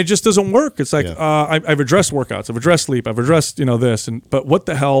address it. Yeah, and it just doesn't work. It's like, I've addressed workouts, I've addressed sleep, I've addressed, this, but what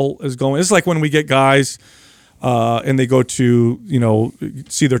the hell is going? It's like when we get guys and they go to,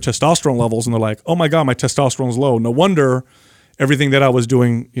 see their testosterone levels and they're like, oh my God, my testosterone's low. No wonder everything that I was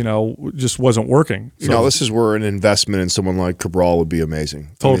doing, just wasn't working. So, this is where an investment in someone like Cabral would be amazing.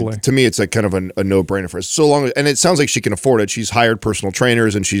 Totally. I mean, to me, it's like kind of a no-brainer for us. So long, and it sounds like she can afford it. She's hired personal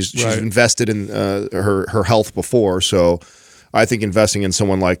trainers and she's invested in her health before. So I think investing in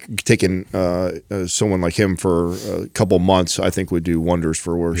someone like taking someone like him for a couple months, I think would do wonders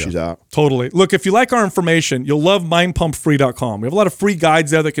for where she's at. Totally. Look, if you like our information, you'll love mindpumpfree.com. We have a lot of free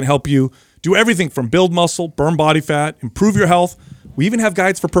guides there that can help you do everything from build muscle, burn body fat, improve your health. We even have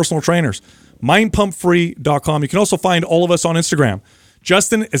guides for personal trainers. Mindpumpfree.com. You can also find all of us on Instagram.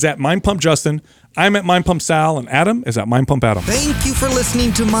 Justin is at MindPumpJustin. I'm at MindPumpSal, and Adam is at MindPumpAdam. Thank you for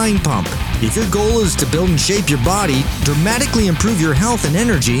listening to Mind Pump. If your goal is to build and shape your body, dramatically improve your health and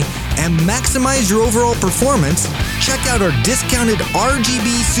energy, and maximize your overall performance, check out our discounted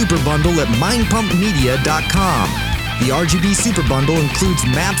RGB Super Bundle at MindPumpMedia.com. The RGB Super Bundle includes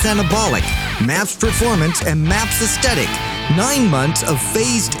MAPS Anabolic, MAPS Performance, and MAPS Aesthetic. 9 months of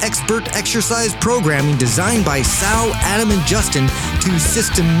phased expert exercise programming designed by Sal, Adam, and Justin to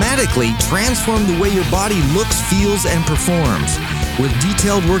systematically transform the way your body looks, feels, and performs. With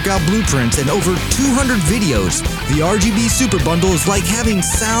detailed workout blueprints and over 200 videos, the RGB Super Bundle is like having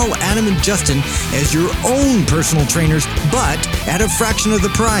Sal, Adam, and Justin as your own personal trainers, but at a fraction of the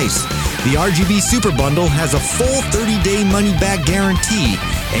price. The RGB Super Bundle has a full 30-day money-back guarantee,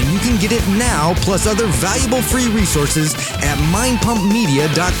 and you can get it now plus other valuable free resources at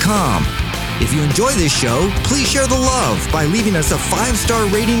mindpumpmedia.com. If you enjoy this show, please share the love by leaving us a 5-star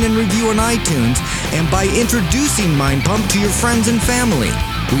rating and review on iTunes and by introducing Mind Pump to your friends and family.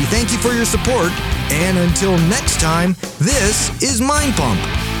 We thank you for your support, and until next time, this is Mind Pump.